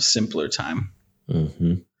time, a simpler time.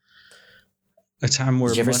 Mm-hmm. A time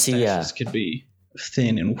where mustaches could be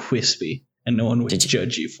thin and wispy and no one would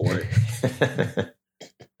judge you for it.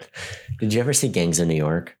 Did you ever see Gangs of New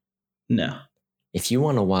York? No. If you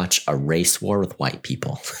want to watch a race war with white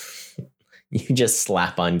people, you just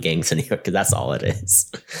slap on Gangs of New York, because that's all it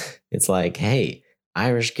is. It's like, hey,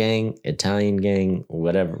 Irish gang, Italian gang,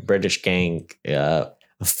 whatever, British gang,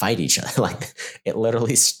 fight each other. Like, it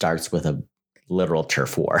literally starts with a literal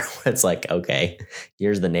turf war. It's like, okay,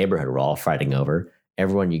 here's the neighborhood we're all fighting over.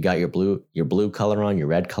 Everyone, you got your blue color on, your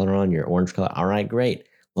red color on, your orange color. All right, great.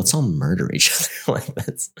 Let's all murder each other. Like,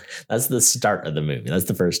 that's the start of the movie. That's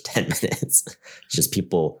the first 10 minutes. It's just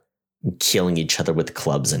people killing each other with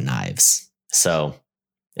clubs and knives. So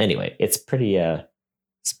anyway, it's pretty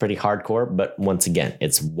hardcore, but once again,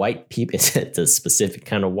 it's white people. It's a specific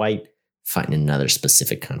kind of white fighting another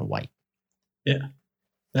specific kind of white. Yeah.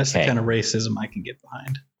 That's the kind of racism I can get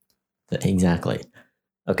behind. Exactly.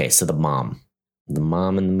 Okay, so the mom in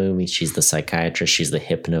the movie, she's the psychiatrist, she's the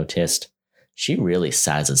hypnotist. She really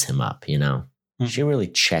sizes him up, Mm-hmm. She really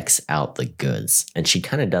checks out the goods, and she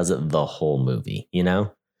kind of does it the whole movie,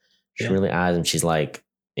 She really eyes him. She's like,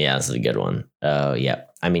 yeah, this is a good one. Oh, yeah.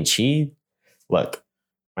 I mean, look,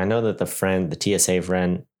 I know that the TSA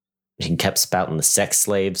friend, he kept spouting the sex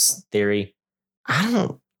slaves theory. I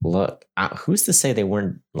don't look, who's to say they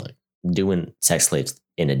weren't doing sex slaves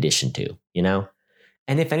in addition to,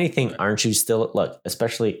 And if anything, aren't you still,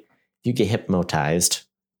 especially if you get hypnotized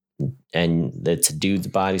and it's a dude's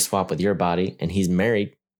body swap with your body and he's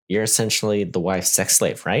married, you're essentially the wife's sex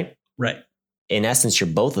slave, right? Right. In essence, you're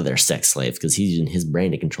both of their sex slaves, because he's using his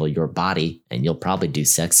brain to control your body, and you'll probably do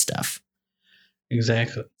sex stuff.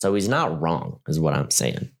 Exactly. So he's not wrong, is what I'm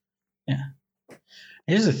saying. Yeah.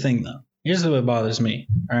 Here's the thing, though. Here's what bothers me.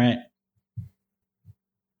 All right.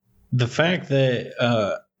 The fact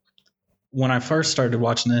that when I first started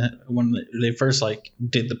watching it, when they first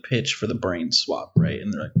did the pitch for the brain swap, right?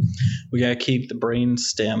 And they're like, we got to keep the brain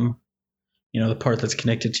stem, the part that's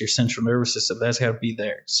connected to your central nervous system, that's got to be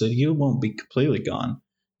there. So you won't be completely gone.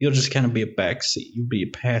 You'll just kind of be a backseat. You'll be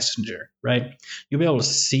a passenger, right? You'll be able to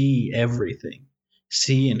see everything,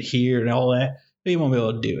 see and hear and all that, but you won't be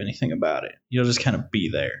able to do anything about it. You'll just kind of be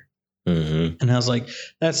there. Mm-hmm. And I was like,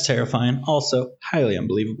 that's terrifying. Also, highly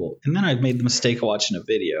unbelievable. And then I made the mistake of watching a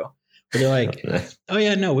video where they're like, oh,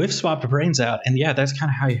 yeah, no, we've swapped the brains out. And yeah, that's kind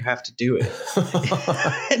of how you have to do it.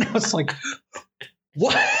 And I was like,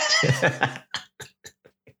 what?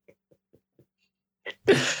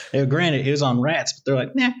 Granted, it was on rats, but they're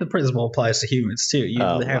like, nah, the principle applies to humans too. You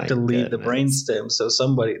have to leave the brainstem, so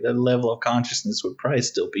the level of consciousness would probably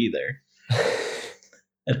still be there.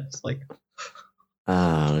 And it's like,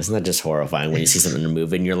 oh, isn't that just horrifying when you see something in a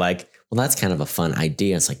movie and you're like, well, that's kind of a fun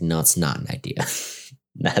idea. It's like, no, it's not an idea.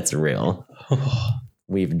 That's real.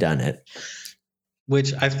 We've done it.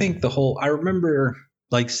 Which I think I remember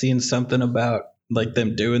seeing something about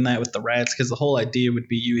them doing that with the rats, because the whole idea would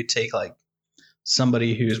be you would take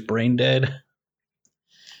somebody who's brain dead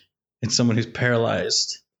and someone who's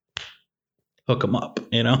paralyzed, hook them up,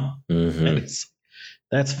 Mm-hmm. And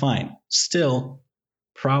that's fine. Still,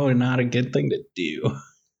 probably not a good thing to do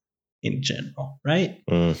in general, right?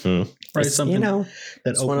 Mm-hmm. Right, something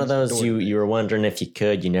it's one of those you were wondering if you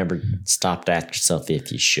could, you never stopped to ask yourself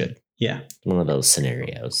if you should. Yeah, one of those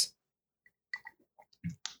scenarios.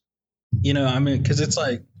 I mean, because it's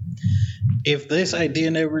like, if this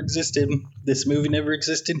idea never existed, this movie never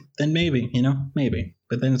existed, then maybe, maybe.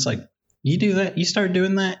 But then it's like, you do that, you start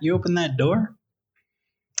doing that, you open that door,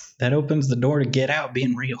 that opens the door to Get Out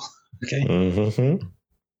being real. Okay. Mm-hmm.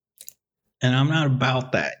 And I'm not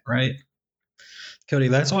about that, right? Cody,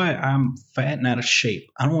 that's why I'm fat and out of shape.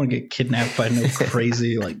 I don't want to get kidnapped by no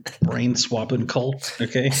crazy brain swapping cult.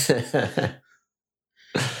 Okay.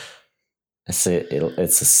 It's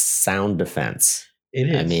a sound defense. It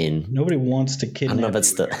is. I mean, nobody wants to kidnap you. I don't know if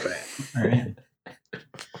it's fat, all right.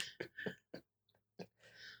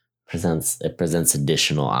 It presents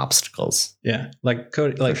additional obstacles. Yeah,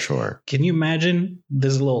 Cody, for sure. Can you imagine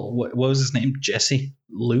this little what was his name? Jesse,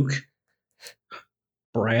 Luke,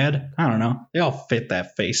 Brad? I don't know. They all fit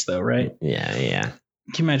that face though, right? Yeah.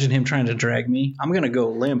 Can you imagine him trying to drag me? I'm gonna go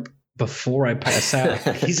limp before I pass out,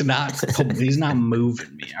 he's not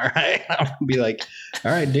moving me. All right. I'm going to be like,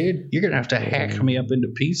 all right, dude, you're going to have to hack me up into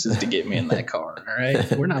pieces to get me in that car. All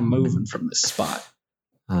right. We're not moving from this spot.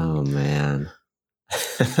 Oh, man.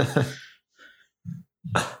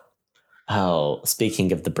 Oh,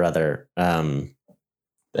 speaking of the brother, all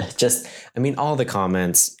the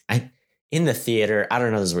comments, in the theater, I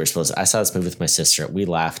don't know if we're supposed to, I saw this movie with my sister. We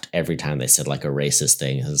laughed every time they said like a racist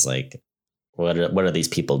thing. It was like, what are these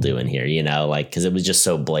people doing here? You know, like, because it was just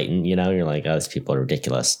so blatant, you know, you're like, oh, these people are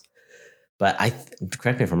ridiculous. But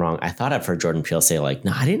correct me if I'm wrong, I thought I've heard Jordan Peele say like,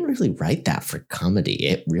 no, I didn't really write that for comedy.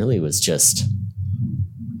 It really was just,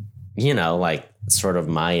 you know, like sort of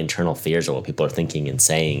my internal fears of what people are thinking and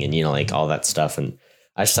saying and, you know, like all that stuff. And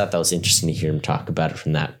I just thought that was interesting to hear him talk about it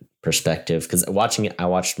from that perspective, because watching it, I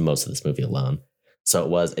watched most of this movie alone.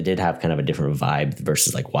 So it did have kind of a different vibe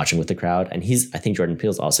versus like watching with the crowd. And I think Jordan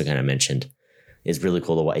Peele's also kind of mentioned it's really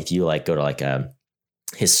cool to watch if you like go to like a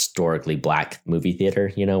historically black movie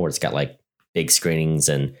theater, you know, where it's got like big screenings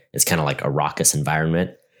and it's kind of like a raucous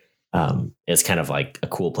environment. It's kind of like a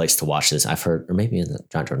cool place to watch this. I've heard, or maybe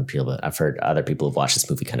not Jordan Peele, but I've heard other people who've watched this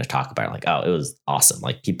movie kind of talk about it, like, oh, it was awesome.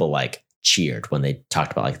 Like people like cheered when they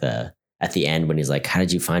talked about like at the end when he's like, how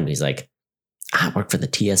did you find me? He's like, I work for the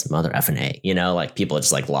TS mother effing A, you know, like people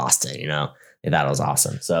just like lost it, you know, they thought it was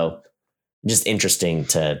awesome. So just interesting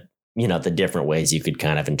to, you know, the different ways you could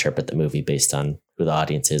kind of interpret the movie based on who the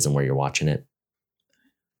audience is and where you're watching it.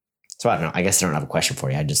 So I don't know. I guess I don't have a question for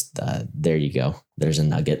you. I just, there you go. There's a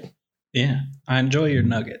nugget. Yeah. I enjoy your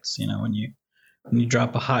nuggets. You know, when you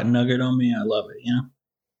drop a hot nugget on me, I love it. You know?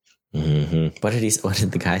 Mm-hmm. What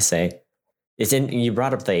did the guy say? You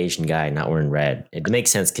brought up the Asian guy not wearing red. It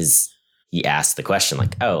makes sense because he asked the question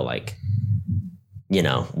like, oh, like, you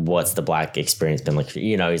know, what's the black experience been like?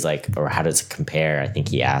 You know, he's like, or how does it compare? I think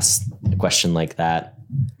he asked a question like that.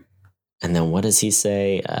 And then what does he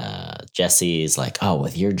say? Jesse is like, oh,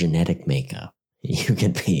 with your genetic makeup, you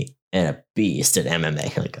could be a beast at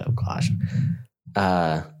MMA. Like, oh gosh.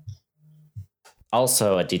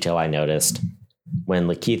 Also, a detail I noticed when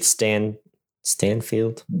Lakeith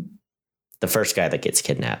Stanfield, the first guy that gets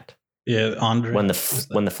kidnapped. Yeah, Andre. When the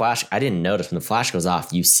flash, I didn't notice when the flash goes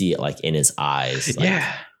off, you see it like in his eyes. Like,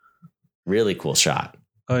 yeah, really cool shot.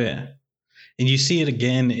 Oh yeah, and you see it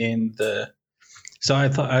again in the. So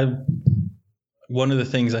one of the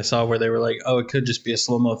things I saw where they were like, oh, it could just be a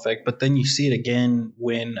slow mo effect, but then you see it again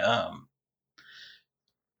when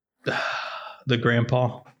the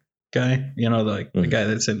grandpa guy, you know, the guy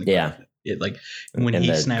that's in the when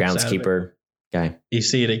he snaps groundskeeper guy. You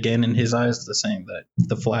see it again in his eyes, the same that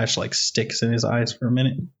the flash like sticks in his eyes for a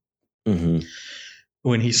minute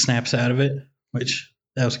when he snaps out of it, which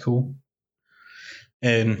that was cool.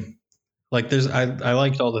 And like I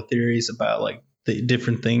liked all the theories about like the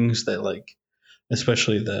different things that like,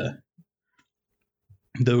 especially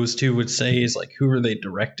those two would say is like, who are they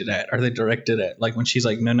directed at? Are they directed at like when she's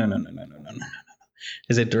like, no.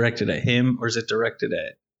 Is it directed at him or is it directed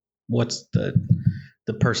at what's the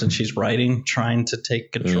person she's writing trying to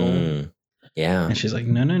take control? Yeah. And she's like,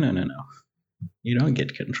 no. You don't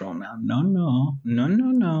get control now. No.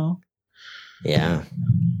 Yeah.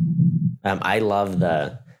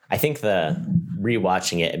 I think the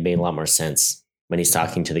rewatching it made a lot more sense when he's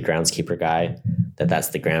talking to the groundskeeper guy, that's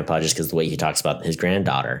the grandpa, just because the way he talks about his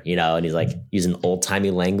granddaughter, you know, and he's like using old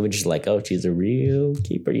timey language, like, oh, she's a real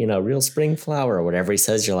keeper, you know, real spring flower or whatever he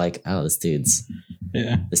says. You're like, oh, this dude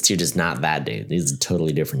is not that dude. He's a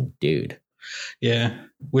totally different dude. Yeah.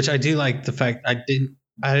 Which I do like the fact I didn't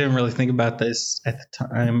really think about this at the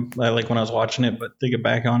time. I like when I was watching it, but thinking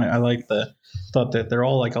back on it, I like thought that they're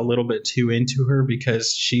all like a little bit too into her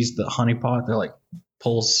because she's the honeypot. They're like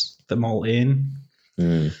pulls them all in.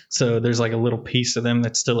 So there's like a little piece of them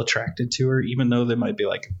that's still attracted to her, even though they might be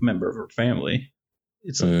like a member of her family.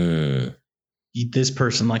 It's like this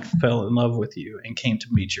person like fell in love with you and came to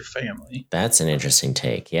meet your family. That's an interesting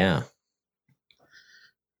take. Yeah.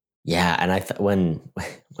 Yeah. And I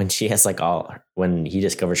when she has like when he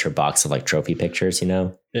discovers her box of like trophy pictures, you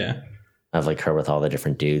know, of like her with all the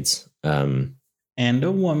different dudes. And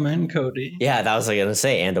a woman, Cody. Yeah, that was like gonna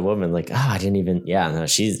say, and a woman. Like, I didn't even. Yeah, no,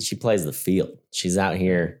 she plays the field. She's out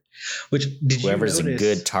here. Which whoever's a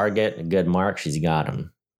good target, a good mark, she's got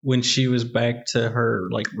him. When she was back to her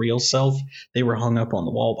like real self, they were hung up on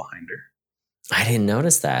the wall behind her. I didn't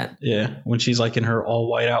notice that. Yeah, when she's like in her all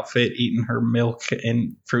white outfit, eating her milk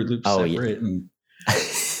and Fruit Loops separate, and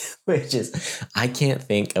which is, I can't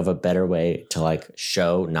think of a better way to like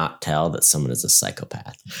show, not tell that someone is a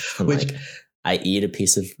psychopath. Like, I eat a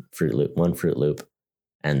piece of one Fruit Loop,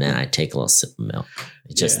 and then I take a little sip of milk.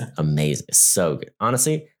 It's just amazing. It's so good.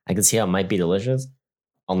 Honestly, I can see how it might be delicious.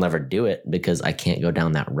 I'll never do it because I can't go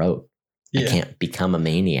down that road. I can't become a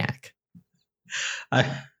maniac. I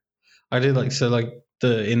did like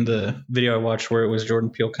in the video I watched where it was Jordan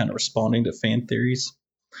Peele kind of responding to fan theories.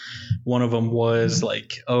 One of them was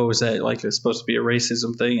like, "Oh, is that like it's supposed to be a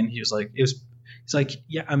racism thing?" And he was like, "He's like,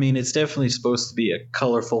 yeah, I mean, it's definitely supposed to be a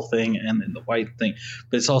colorful thing, and then the white thing,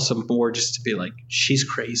 but it's also more just to be like, she's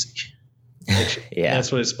crazy." Like, yeah,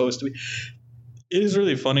 that's what it's supposed to be. It is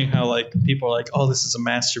really funny how like people are like, "Oh, this is a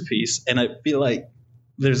masterpiece," and I feel like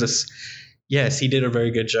there's this. Yes, he did a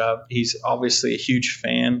very good job. He's obviously a huge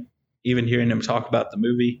fan. Even hearing him talk about the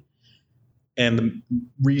movie and the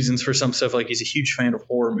reasons for some stuff, like he's a huge fan of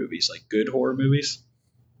horror movies, like good horror movies.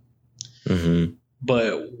 Mm-hmm.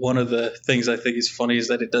 But one of the things I think is funny is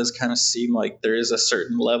that it does kind of seem like there is a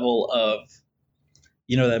certain level of,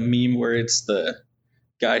 you know, that meme where it's the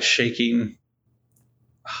guy shaking.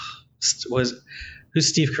 Who's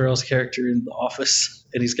Steve Carell's character in The Office?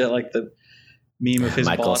 And he's got like the meme of his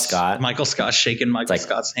boss, Michael Scott, shaking Michael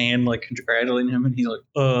Scott's hand, like congratulating him, and he's like,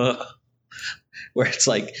 where it's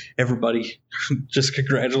like everybody just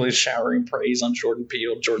congratulating, showering praise on Jordan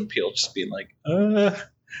Peele. Jordan Peele just being like,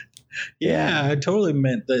 yeah, I totally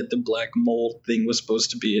meant that the black mold thing was supposed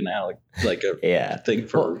to be a thing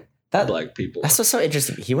for black people. That's what's so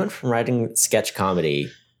interesting. He went from writing sketch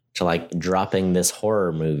comedy to like dropping this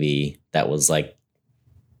horror movie that was like,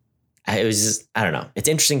 it was just, I don't know. It's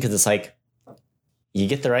interesting because it's like you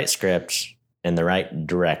get the right script and the right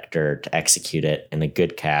director to execute it and a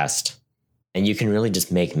good cast, and you can really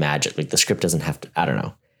just make magic. Like the script doesn't have to, I don't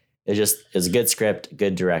know. It was a good script,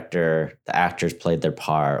 good director. The actors played their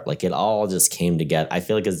part. Like it all just came together. I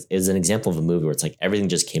feel like it's an example of a movie where it's like everything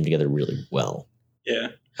just came together really well. Yeah.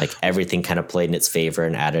 Like everything kind of played in its favor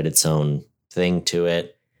and added its own thing to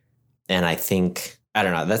it. And I think, I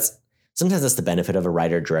don't know, sometimes that's the benefit of a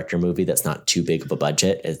writer-director movie that's not too big of a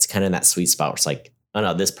budget. It's kind of in that sweet spot where it's like, oh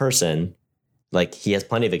no, this person, like he has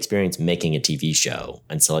plenty of experience making a TV show.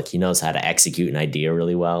 And so like he knows how to execute an idea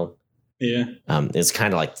really well. Yeah. It's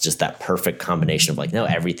kind of like just that perfect combination of like, no,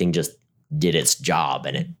 everything just did its job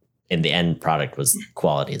and the end product was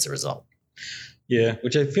quality as a result. Yeah,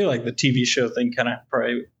 which I feel like the TV show thing kind of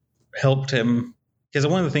probably helped him, because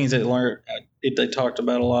one of the things they talked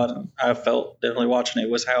about a lot, and I felt definitely watching it,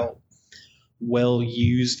 was how well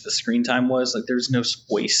used the screen time was. Like there's no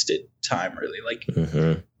wasted time really.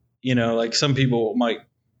 Like, you know, like some people might,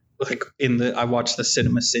 like I watched the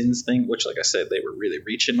Cinema Sins thing, which like I said, they were really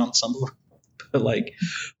reaching on some of them. But like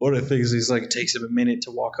one of the things is like it takes him a minute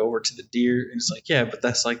to walk over to the deer, and it's like, yeah, but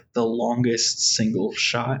that's like the longest single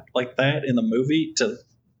shot like that in the movie to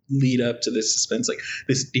lead up to this suspense, like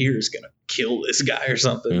this deer is gonna kill this guy or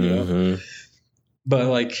something, you know. But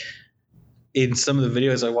like in some of the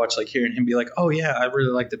videos I watched, like hearing him be like, oh yeah, I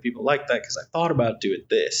really like that people like that because I thought about doing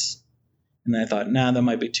this. And then I thought, nah, that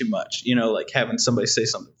might be too much. You know, like having somebody say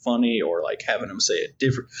something funny or like having him say it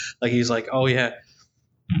different. Like he's like, oh, yeah,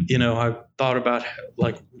 you know, I thought about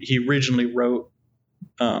like he originally wrote,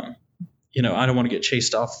 you know, I don't want to get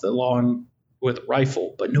chased off the lawn with a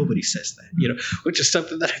rifle, but nobody says that, you know, which is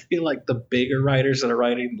something that I feel like the bigger writers that are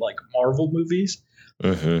writing like Marvel movies,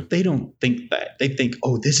 they don't think that. They think,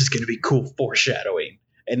 oh, this is going to be cool foreshadowing.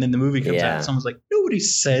 And then the movie comes out and someone's like, nobody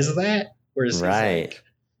says that. Whereas like,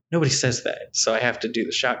 nobody says that, so I have to do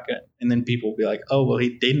the shotgun. And then people will be like, oh, well,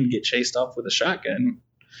 he didn't get chased off with a shotgun,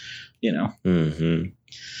 you know.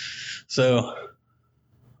 So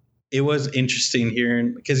it was interesting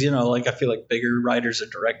hearing, because, you know, like I feel like bigger writers or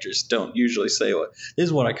directors don't usually say, well, this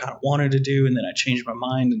is what I kind of wanted to do, and then I changed my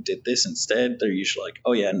mind and did this instead. They're usually like,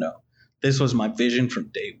 oh, yeah, no, this was my vision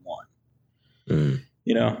from day one,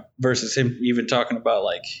 you know, versus him even talking about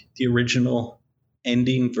like the original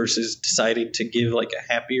ending versus deciding to give like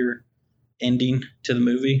a happier ending to the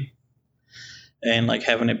movie, and like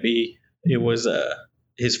having it was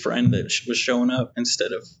his friend that was showing up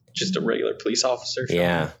instead of just a regular police officer showing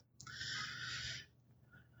up.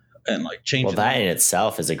 And like changing. Well, that in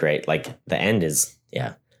itself is a great, like the end is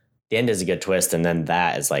a good twist, and then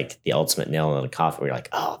that is like the ultimate nail in the coffin where you're like,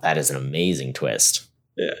 oh, that is an amazing twist.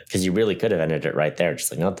 Yeah, because you really could have ended it right there,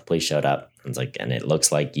 just like, no, the police showed up. It's like, and it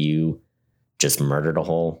looks like you just murdered a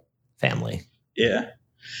whole family. Yeah.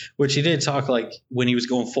 Which he did talk like when he was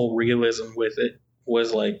going full realism with it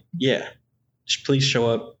was like, yeah, please show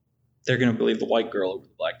up. They're going to believe the white girl over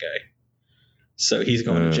the black guy. So he's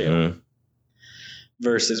going to jail.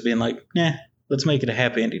 Versus being like, nah, let's make it a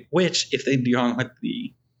happy ending. Which if they'd gone with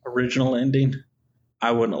the original ending,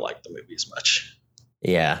 I wouldn't have liked the movie as much.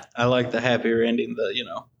 Yeah. I like the happier ending, you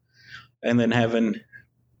know, and then having,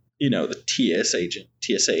 you know, the TSA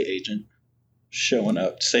agent showing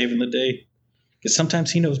up, saving the day. Because sometimes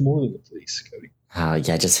he knows more than the police, Cody. Oh,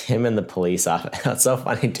 yeah, just him and the police officer. That's so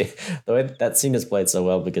funny, too. The way that scene is played so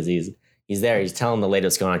well because he's there. He's telling the lady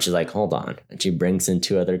what's going on. She's like, hold on. And she brings in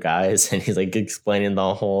two other guys, and he's like explaining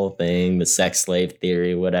the whole thing, the sex slave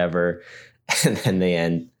theory, whatever. And then the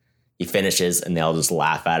end, he finishes, and they all just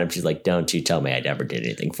laugh at him. She's like, don't you tell me I never did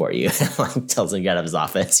anything for you. Like, tells him to get out of his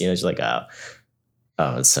office. She's like, oh,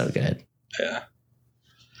 it's so good. Yeah.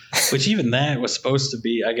 Which even that was supposed to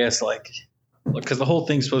be, I guess, like, because the whole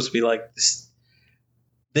thing's supposed to be like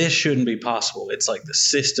this shouldn't be possible. It's like the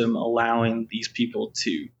system allowing these people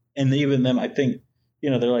to, and even them, I think,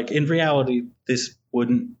 they're like, in reality, this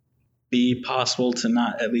wouldn't be possible to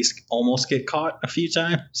not at least almost get caught a few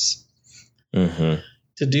times to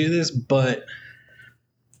do this. But,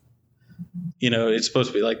 it's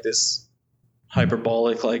supposed to be like this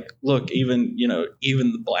hyperbolic, like, look, even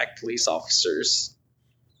the black police officers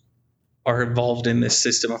are involved in this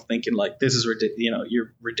system of thinking like, this is ridiculous.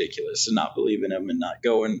 You're ridiculous and not believing them and not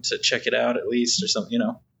going to check it out at least or something.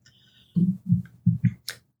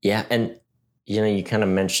 Yeah, and you kind of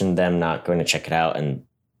mentioned them not going to check it out, and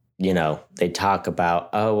they talk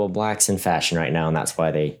about, oh well, black's in fashion right now, and that's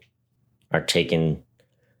why they are taking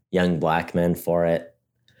young black men for it.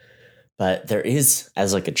 But there is,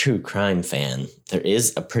 as like a true crime fan, there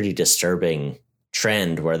is a pretty disturbing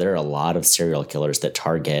trend where there are a lot of serial killers that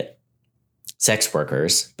target sex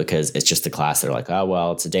workers because it's just the class. They're like, oh,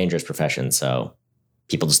 well, it's a dangerous profession, so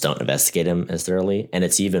people just don't investigate them as thoroughly. And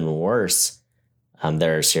it's even worse.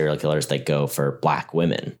 There are serial killers that go for black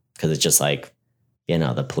women because it's just like,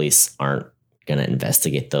 the police aren't going to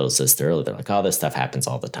investigate those as thoroughly. They're like, oh, this stuff happens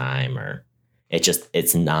all the time, or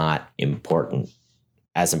it's not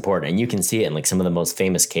as important. And you can see it in like some of the most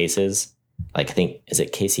famous cases. Like, I think, is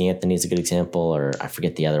it Casey Anthony is a good example, or I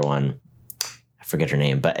forget the other one. I forget her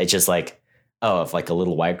name, but it's just like, oh, if like a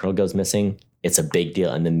little white girl goes missing, it's a big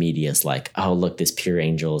deal. And the media's like, oh, look, this pure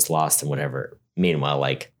angel is lost and whatever. Meanwhile,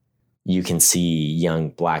 like, you can see young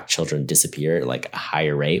black children disappear at like a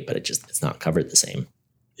higher rate, but it's not covered the same.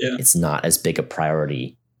 Yeah. It's not as big a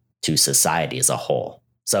priority to society as a whole.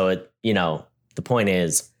 So, the point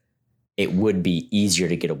is, it would be easier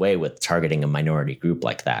to get away with targeting a minority group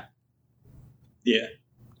like that. Yeah.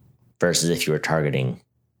 Versus if you were targeting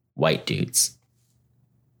white dudes.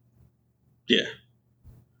 Yeah.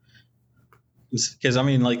 Because, I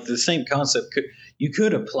mean, like, the same concept, you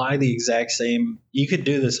could apply the exact same, you could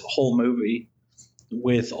do this whole movie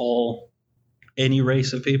with any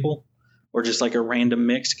race of people, or just like a random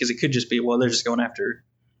mix, because it could just be, well, they're just going after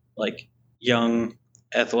like young,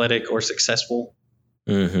 athletic, or successful,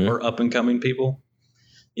 or up and coming people,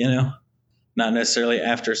 not necessarily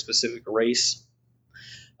after a specific race.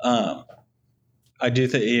 I do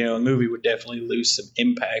think, a movie would definitely lose some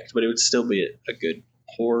impact, but it would still be a good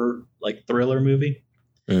horror, like thriller movie.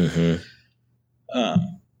 But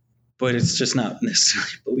it's just not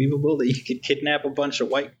necessarily believable that you could kidnap a bunch of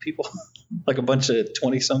white people, like a bunch of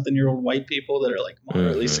 20-something-year-old white people that are like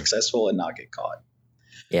moderately successful and not get caught.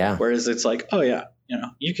 Yeah. Whereas it's like, oh yeah,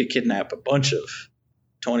 you could kidnap a bunch of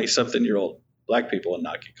 20-something-year-old black people and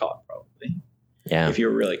not get caught, probably. Yeah. If you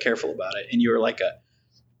were really careful about it and you were like a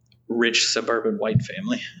rich suburban white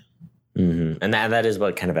family. And that is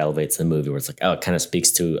what kind of elevates the movie, where it's like, oh, it kind of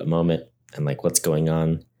speaks to a moment and like what's going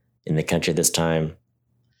on in the country this time.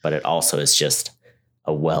 But it also is just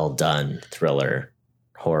a well done thriller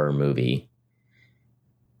horror movie.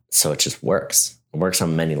 So it just works. It works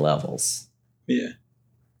on many levels. Yeah.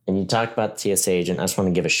 And you talked about the TSA agent. I just want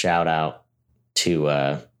to give a shout out to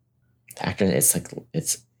the actor. He has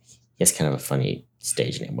kind of a funny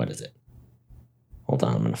stage name. What is it? Hold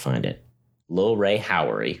on, I'm going to find it. Lil Ray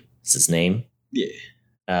Howery is his name.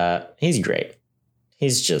 Yeah. He's great.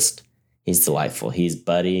 He's delightful. He's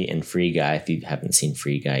Buddy in Free Guy. If you haven't seen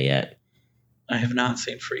Free Guy yet, I have not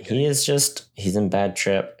seen Free Guy. He's in Bad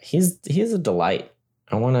Trip. He's a delight.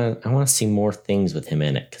 I want to see more things with him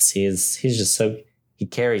in it, because he's just so, he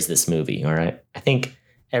carries this movie. All right. I think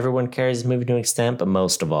everyone carries this movie to an extent, but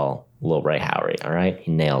most of all, Lil Ray Howery. All right.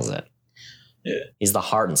 He nails it. Yeah. He's the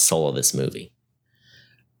heart and soul of this movie.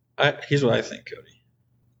 Here's what I think, Cody.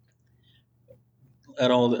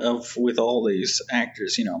 With all these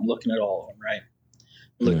actors, I'm looking at all of them, right?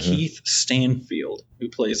 Lakeith Stanfield, who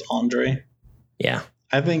plays Andre, yeah,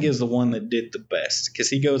 I think is the one that did the best, because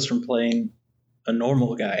he goes from playing a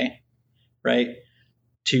normal guy, right,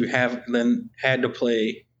 to had to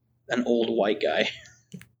play an old white guy,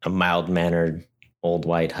 a mild-mannered old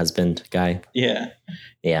white husband guy. Yeah,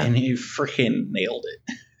 and he freaking nailed it.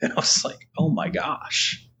 And I was like, oh my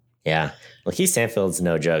gosh. Yeah, Lakeith Stanfield's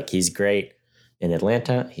no joke. He's great in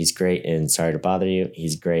Atlanta. He's great in Sorry to Bother You.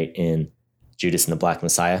 He's great in Judas and the Black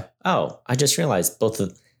Messiah. Oh, I just realized both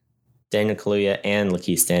of Daniel Kaluuya and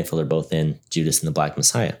Lakeith Stanfield are both in Judas and the Black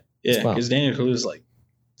Messiah. Yeah, because Daniel Kaluuya is like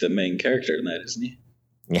the main character in that, isn't he?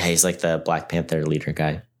 Yeah, he's like the Black Panther leader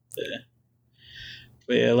guy. Yeah.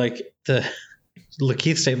 But yeah, like the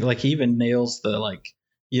Lakeith Stanfield, like he even nails the like,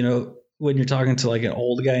 you know, when you're talking to like an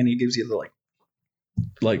old guy and he gives you the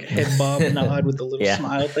like head bob nod with the little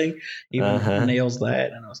smile thing, he even nails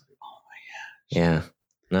that. And I was like, oh my gosh. Yeah.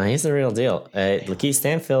 No, he's the real deal. Lakeith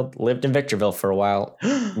Stanfield lived in Victorville for a while.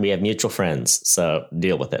 We have mutual friends, so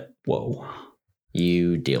deal with it. Whoa.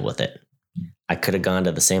 You deal with it. I could have gone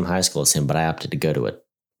to the same high school as him, but I opted to go to a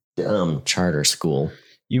dumb charter school.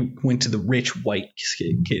 You went to the rich white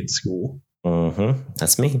kid school. Mm-hmm.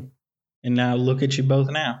 That's me. And now look at you both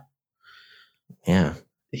now. Yeah.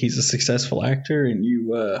 He's a successful actor, and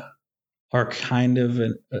you are kind of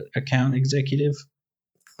an account executive.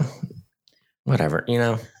 Whatever,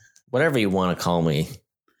 whatever you want to call me,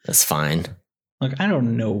 that's fine. Look, I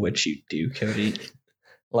don't know what you do, Cody.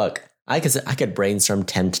 Look, I could brainstorm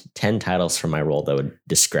 10 titles for my role that would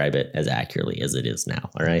describe it as accurately as it is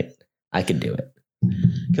now. All right, I could do it.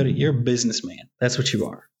 Cody, you're a businessman. That's what you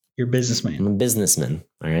are. You're a businessman. I'm a businessman.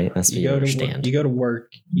 All right, that's what you understand. You go to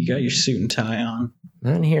work. You got your suit and tie on.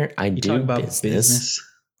 Not here. You do talk about business.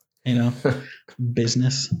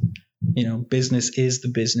 Business. Business is the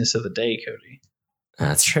business of the day, Cody.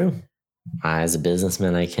 That's true. As a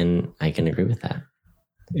businessman, I can agree with that.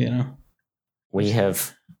 We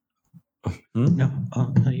have. No.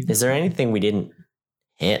 Is there anything we didn't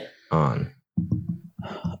hit on?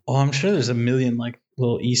 Oh, I'm sure there's a million like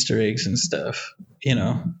little Easter eggs and stuff.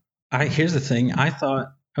 Here's the thing. I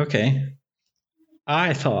thought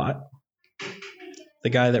the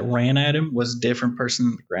guy that ran at him was a different person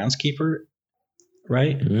than the groundskeeper,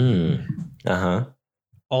 right?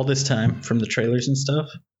 All this time from the trailers and stuff.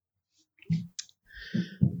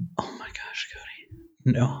 Oh my gosh, Cody.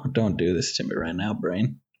 No, don't do this to me right now,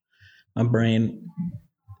 brain. My brain,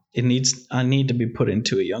 I need to be put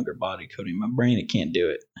into a younger body, Cody. My brain, it can't do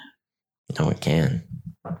it. No, it can.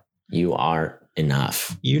 You are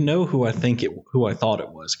enough. You know who I thought it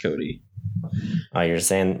was, Cody. Oh, you're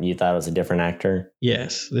saying you thought it was a different actor?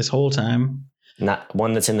 Yes, this whole time. Not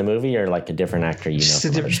one that's in the movie, or like a different actor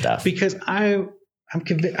from other stuff? Because I'm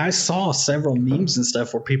convinced. I saw several memes and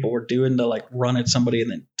stuff where people were doing the like run at somebody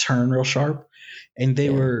and then turn real sharp, and they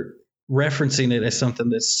were referencing it as something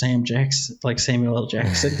that Samuel L.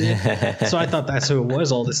 Jackson did. So I thought that's who it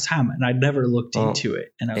was all this time, and I never looked into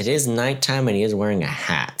it. And it is nighttime, and he is wearing a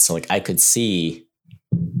hat, so like I could see.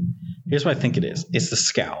 Here's what I think it is. It's the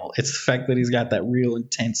scowl. It's the fact that he's got that real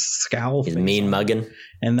intense scowl. He's mean mugging.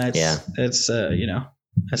 And that's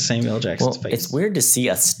Samuel L. Jackson's face. It's weird to see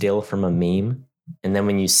a still from a meme, and then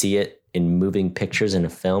when you see it in moving pictures in a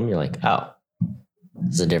film, you're like, oh,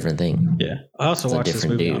 it's a different thing. Yeah. I also watched this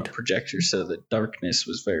movie on a projector, so the darkness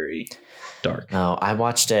was very dark. No, I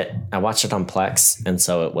watched it on Plex, and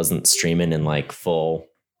so it wasn't streaming in like full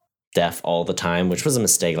def all the time, which was a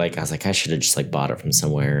mistake. Like I was like, I should have just like bought it from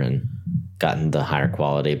somewhere and gotten the higher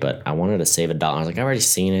quality, but I wanted to save $1. I was like, I've already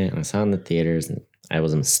seen it, and I saw it in the theaters, and it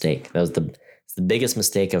was a mistake. That was the biggest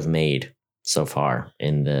mistake I've made so far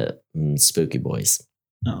in the Spooky Boys.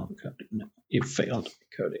 Oh, Cody, no, you failed,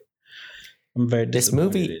 Cody. I'm very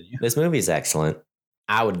disappointed in you. This movie is excellent.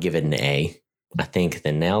 I would give it an A. I think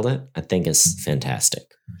they nailed it. I think it's fantastic.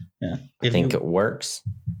 Yeah, I think it works.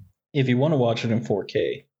 If you want to watch it in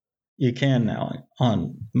 4K, you can now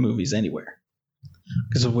on Movies Anywhere.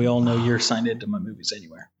 Because we all know you're signed into My Movies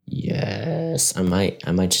Anywhere. Yes, I might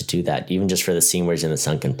just do that, even just for the scene where he's in the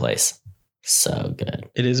sunken place. So good.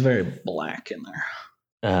 It is very black in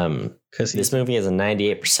there. Because this movie is a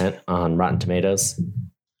 98% on Rotten Tomatoes.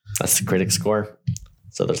 That's the critic score.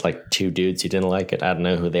 So there's like 2 dudes who didn't like it. I don't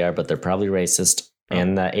know who they are, but they're probably racist. Oh.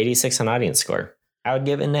 And 86 on audience score. I would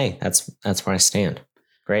give it an A. That's where I stand.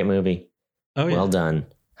 Great movie. Oh yeah. Well done.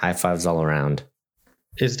 High fives all around.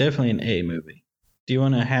 It's definitely an A movie. Do you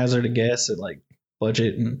want to hazard a guess at like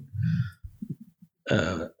budget and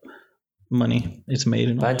money it's made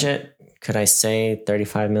in? Budget? Could I say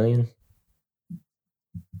 35 million?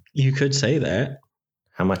 You could say that.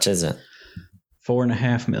 How much is it?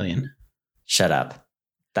 4.5 million. Shut up.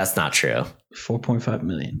 That's not true. 4.5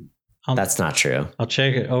 million. That's not true. I'll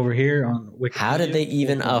check it over here on Wikipedia. How did they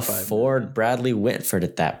even afford Bradley Whitford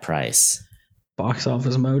at that price? Box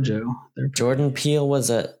Office Mojo. Jordan Peele was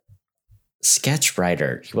a sketch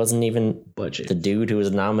writer. He wasn't even the dude who was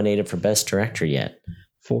nominated for Best Director yet.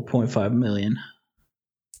 4.5 million.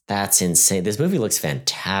 That's insane. This movie looks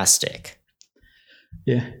fantastic.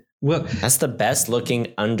 Yeah. Well, That's the best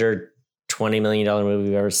looking under $20 million movie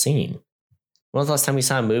we've ever seen. When was the last time we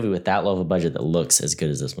saw a movie with that low of a budget that looks as good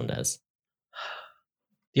as this one does?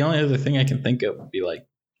 the only other thing I can think of would be like,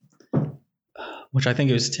 which I think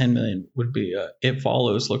it was 10 million, would be It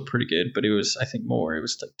Follows looked pretty good, but it was, I think, more. It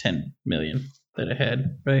was like 10 million that it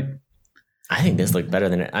had, right? I think this looked better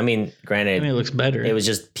than it. I mean, granted, I mean, it looks better. it was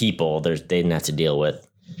just people. They didn't have to deal with,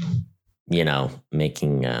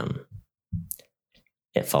 making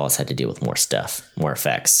It Follows had to deal with more stuff, more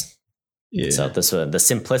effects. Yeah. So the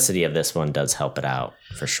simplicity of this one does help it out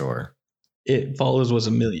for sure. It Follows was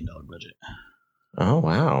 $1 million budget. Oh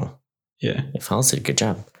wow! Yeah. It Follows did a good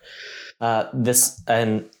job. This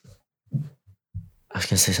and I was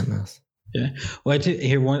gonna say something else. Yeah. Well, I did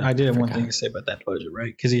have one thing to say about that budget,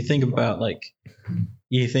 right? Because you think about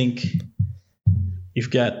you think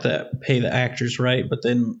you've got to pay the actors, right? But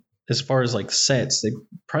then as far as like sets, they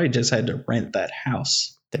probably just had to rent that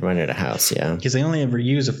house. They rented a house, yeah. Because they only ever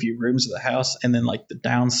use a few rooms of the house, and then like the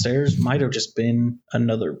downstairs might have just been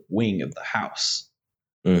another wing of the house.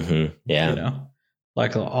 Mm-hmm. Yeah. You know,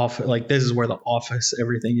 like the office, like this is where the office,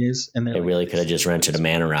 everything is, and they really could have just rented a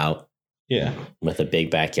manor out. Yeah. With a big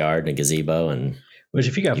backyard and a gazebo, and which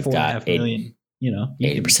if you got $4.5 million,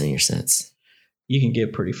 80% of your sets, you can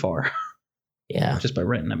get pretty far. Yeah, just by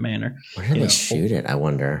renting a manor. Where did they shoot it? I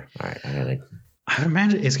wonder. All right, I would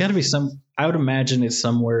imagine it's got to be I would imagine it's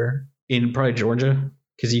somewhere in probably Georgia,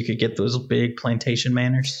 because you could get those big plantation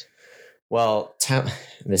manors. Well,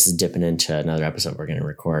 this is dipping into another episode we're going to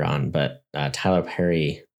record on, but Tyler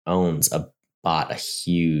Perry bought a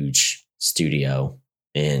huge studio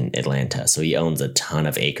in Atlanta, so he owns a ton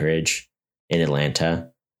of acreage in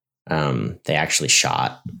Atlanta. They actually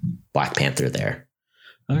shot Black Panther there.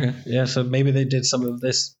 Okay, yeah, so maybe they did some of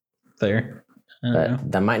this there.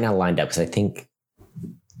 But that might not lined up because I think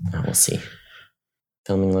we'll see.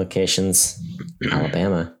 Filming locations,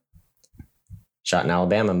 Alabama. Shot in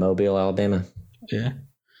Alabama, Mobile, Alabama. Yeah,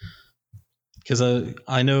 because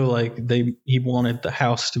I know like he wanted the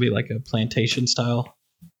house to be like a plantation style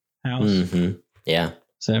house. Mm-hmm. Yeah.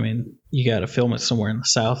 So I mean, you got to film it somewhere in the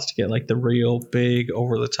South to get like the real big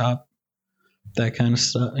over the top, that kind of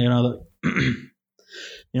stuff. You know, you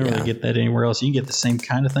don't really get that anywhere else. You can get the same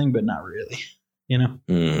kind of thing, but not really. You know,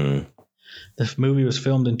 mm-hmm. The movie was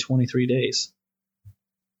filmed in 23 days.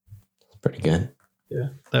 Pretty good. Yeah,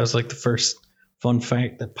 that was like the first fun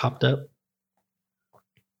fact that popped up.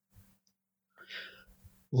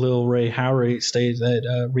 Lil Ray Howery stated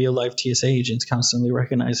that real life TSA agents constantly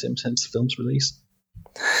recognize him since the film's release.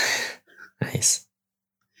 Nice.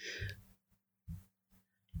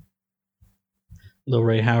 Lil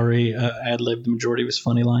Ray Howery ad-libbed the majority of his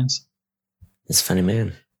funny lines. He's a funny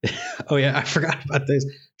man. Oh yeah, I forgot about this.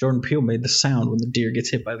 Jordan Peele made the sound when the deer gets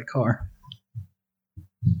hit by the car.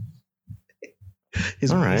 He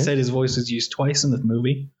said his voice was used twice in the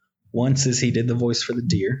movie. Once is he did the voice for the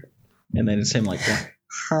deer, and then it's him like going,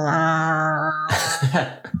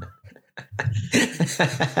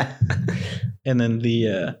 and then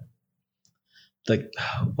the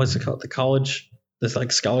what's it called? The college, this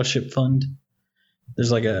like scholarship fund.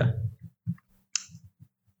 There's like an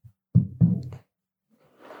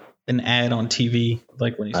ad on TV,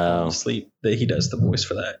 like when he's falling asleep, that he does the voice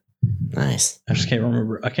for that. Nice. I just can't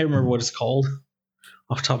remember. I can't remember what it's called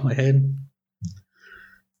off the top of my head.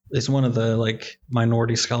 It's one of the like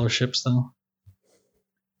minority scholarships though.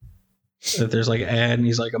 That there's like an ad and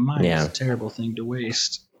he's like, "Mine is a terrible thing to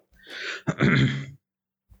waste."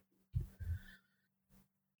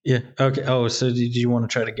 Yeah. Okay. Oh, so did you want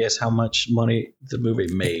to try to guess how much money the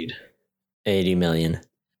movie made? 80 million.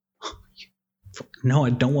 No, I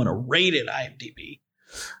don't want to rate it, IMDb.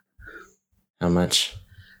 How much?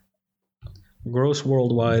 Gross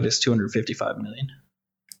worldwide is 255 million.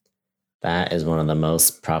 That is one of the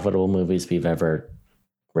most profitable movies we've ever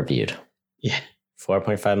reviewed. Yeah.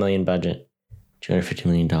 4.5 million budget, $250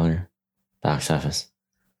 million box office.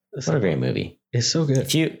 What a great movie. It's so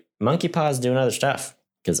good. Monkey Paw's doing other stuff,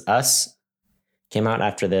 because Us came out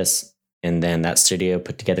after this, and then that studio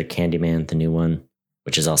put together Candyman, the new one,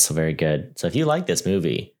 which is also very good. So if you like this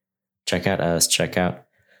movie, check out Us, check out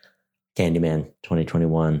Candyman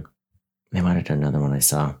 2021. They might have done another one I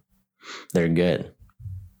saw. They're good.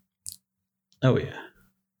 Oh yeah.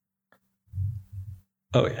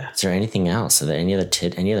 Oh yeah. Is there anything else? Are there any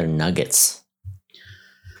other nuggets?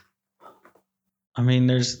 I mean,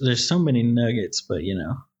 there's so many nuggets, but you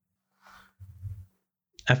know,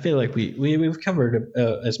 I feel like we've covered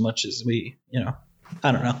as much as we, you know.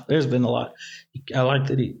 I don't know. There's been a lot. I like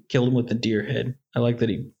that he killed him with the deer head. I like that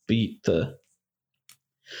he beat the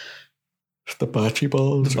bocce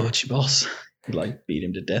balls. The bocce balls. He like beat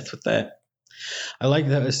him to death with that. I like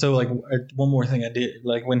that. So like one more thing I did,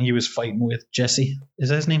 like when he was fighting with Jesse. Is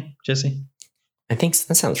that his name? Jesse? I think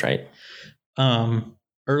that sounds right.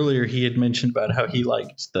 Earlier he had mentioned about how he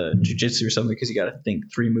liked the jiu-jitsu or something because you got to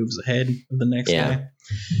think 3 moves ahead of the next guy.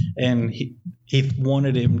 And he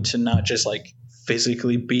wanted him to not just like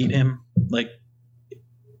physically beat him, like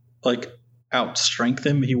out-strength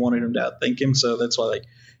him. He wanted him to outthink him. So that's why like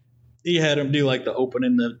he had him do like the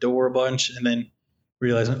opening the door a bunch and then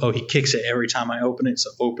realizing, oh, he kicks it every time I open it.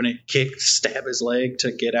 So open it, kick, stab his leg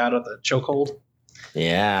to get out of the chokehold.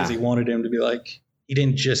 Yeah. Because he wanted him to be like, he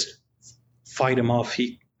didn't just fight him off,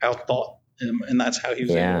 he outthought him, and that's how he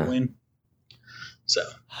was able to win. So,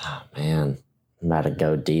 oh, man, I'm about to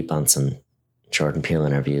go deep on some Jordan Peele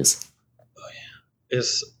interviews. Oh yeah,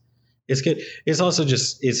 it's good. It's also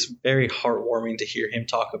just it's very heartwarming to hear him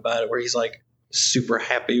talk about it, where he's like super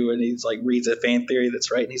happy when he's like reads a fan theory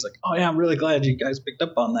that's right, and he's like, "Oh yeah, I'm really glad you guys picked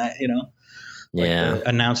up on that." You know, like the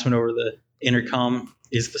announcement over the intercom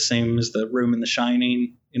is the same as the room in The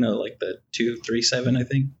Shining. You know, like the 237, I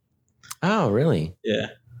think. Oh, really? Yeah.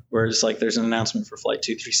 Where it's like there's an announcement for Flight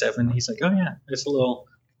 237. He's like, oh, yeah, there's a little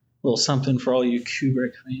something for all you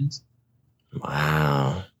Kubrick fans.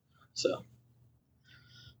 Wow.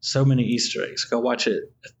 So many Easter eggs. Go watch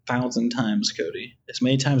it 1,000 times, Cody. As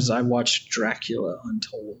many times as I watched Dracula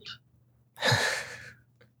Untold.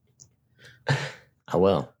 I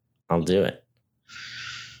will. I'll do it.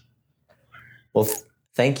 Well,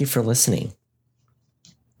 thank you for listening.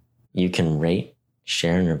 You can rate,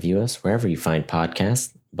 share, and review us wherever you find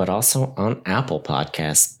podcasts, but also on Apple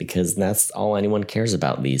Podcasts, because that's all anyone cares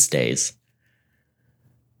about these days.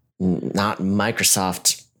 Not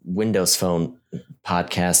Microsoft Windows Phone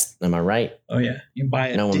podcast. Am I right? Oh, yeah. You can buy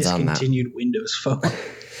a discontinued Windows Phone.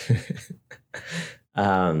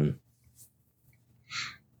 I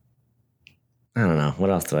don't know. What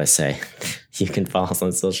else do I say? You can follow us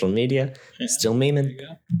on social media. Yeah, still memeing.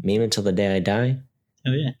 Meme until the day I die.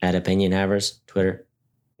 Oh, yeah. At Opinion Havers, Twitter,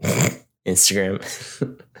 Instagram,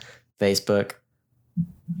 Facebook.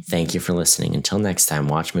 Thank you for listening. Until next time,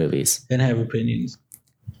 watch movies. And have opinions.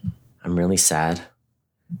 I'm really sad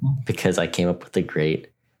because I came up with a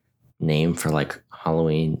great name for like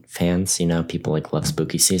Halloween fans. You know, people like love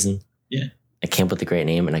spooky season. Yeah. I came up with a great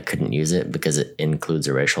name and I couldn't use it because it includes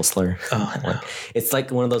a racial slur. Oh, no. It's like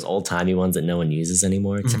one of those old timey ones that no one uses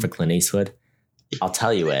anymore except for Clint Eastwood. I'll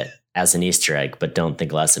tell you it as an Easter egg, but don't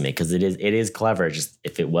think less of me because it is clever. Just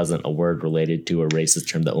if it wasn't a word related to a racist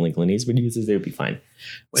term that only Clint Eastwood uses, it would be fine.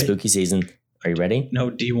 Wait. Spooky season. Are you ready?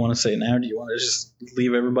 No. Do you want to say it now? Or do you want to just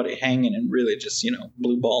leave everybody hanging and really just,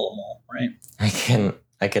 blue ball them all, right?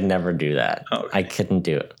 I could never do that. Okay. I couldn't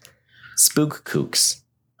do it. Spook kooks.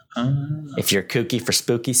 If you're kooky for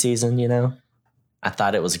spooky season, I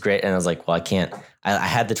thought it was great. And I was like, well, I can't. I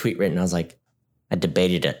had the tweet written. I was like, I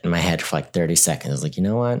debated it in my head for like 30 seconds. I was like, you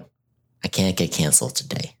know what? I can't get canceled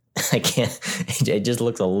today. I can't. It just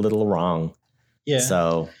looks a little wrong. Yeah.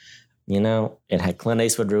 So, it had Clint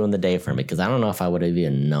Eastwood ruin the day for me because I don't know if I would have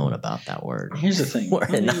even known about that word. Here's the thing. Were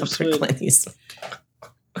it not for Clint Eastwood.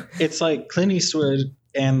 It's like Clint Eastwood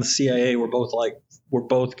and the CIA were both like, we're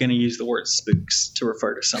both going to use the word spooks to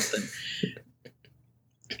refer to something.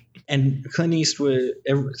 And Clint Eastwood,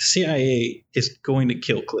 CIA is going to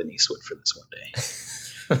kill Clint Eastwood for this one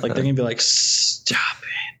day. Like, they're going to be like, stop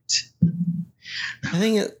it. I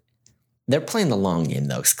think they're playing the long game,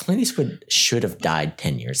 though, because Clint Eastwood should have died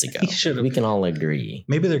 10 years ago. He should have. We can all agree.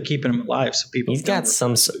 Maybe they're keeping him alive so people He's got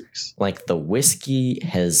some, like, the whiskey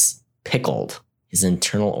has pickled his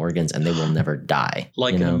internal organs and they will never die.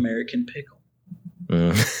 Like an American pickle.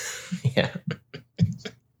 Yeah.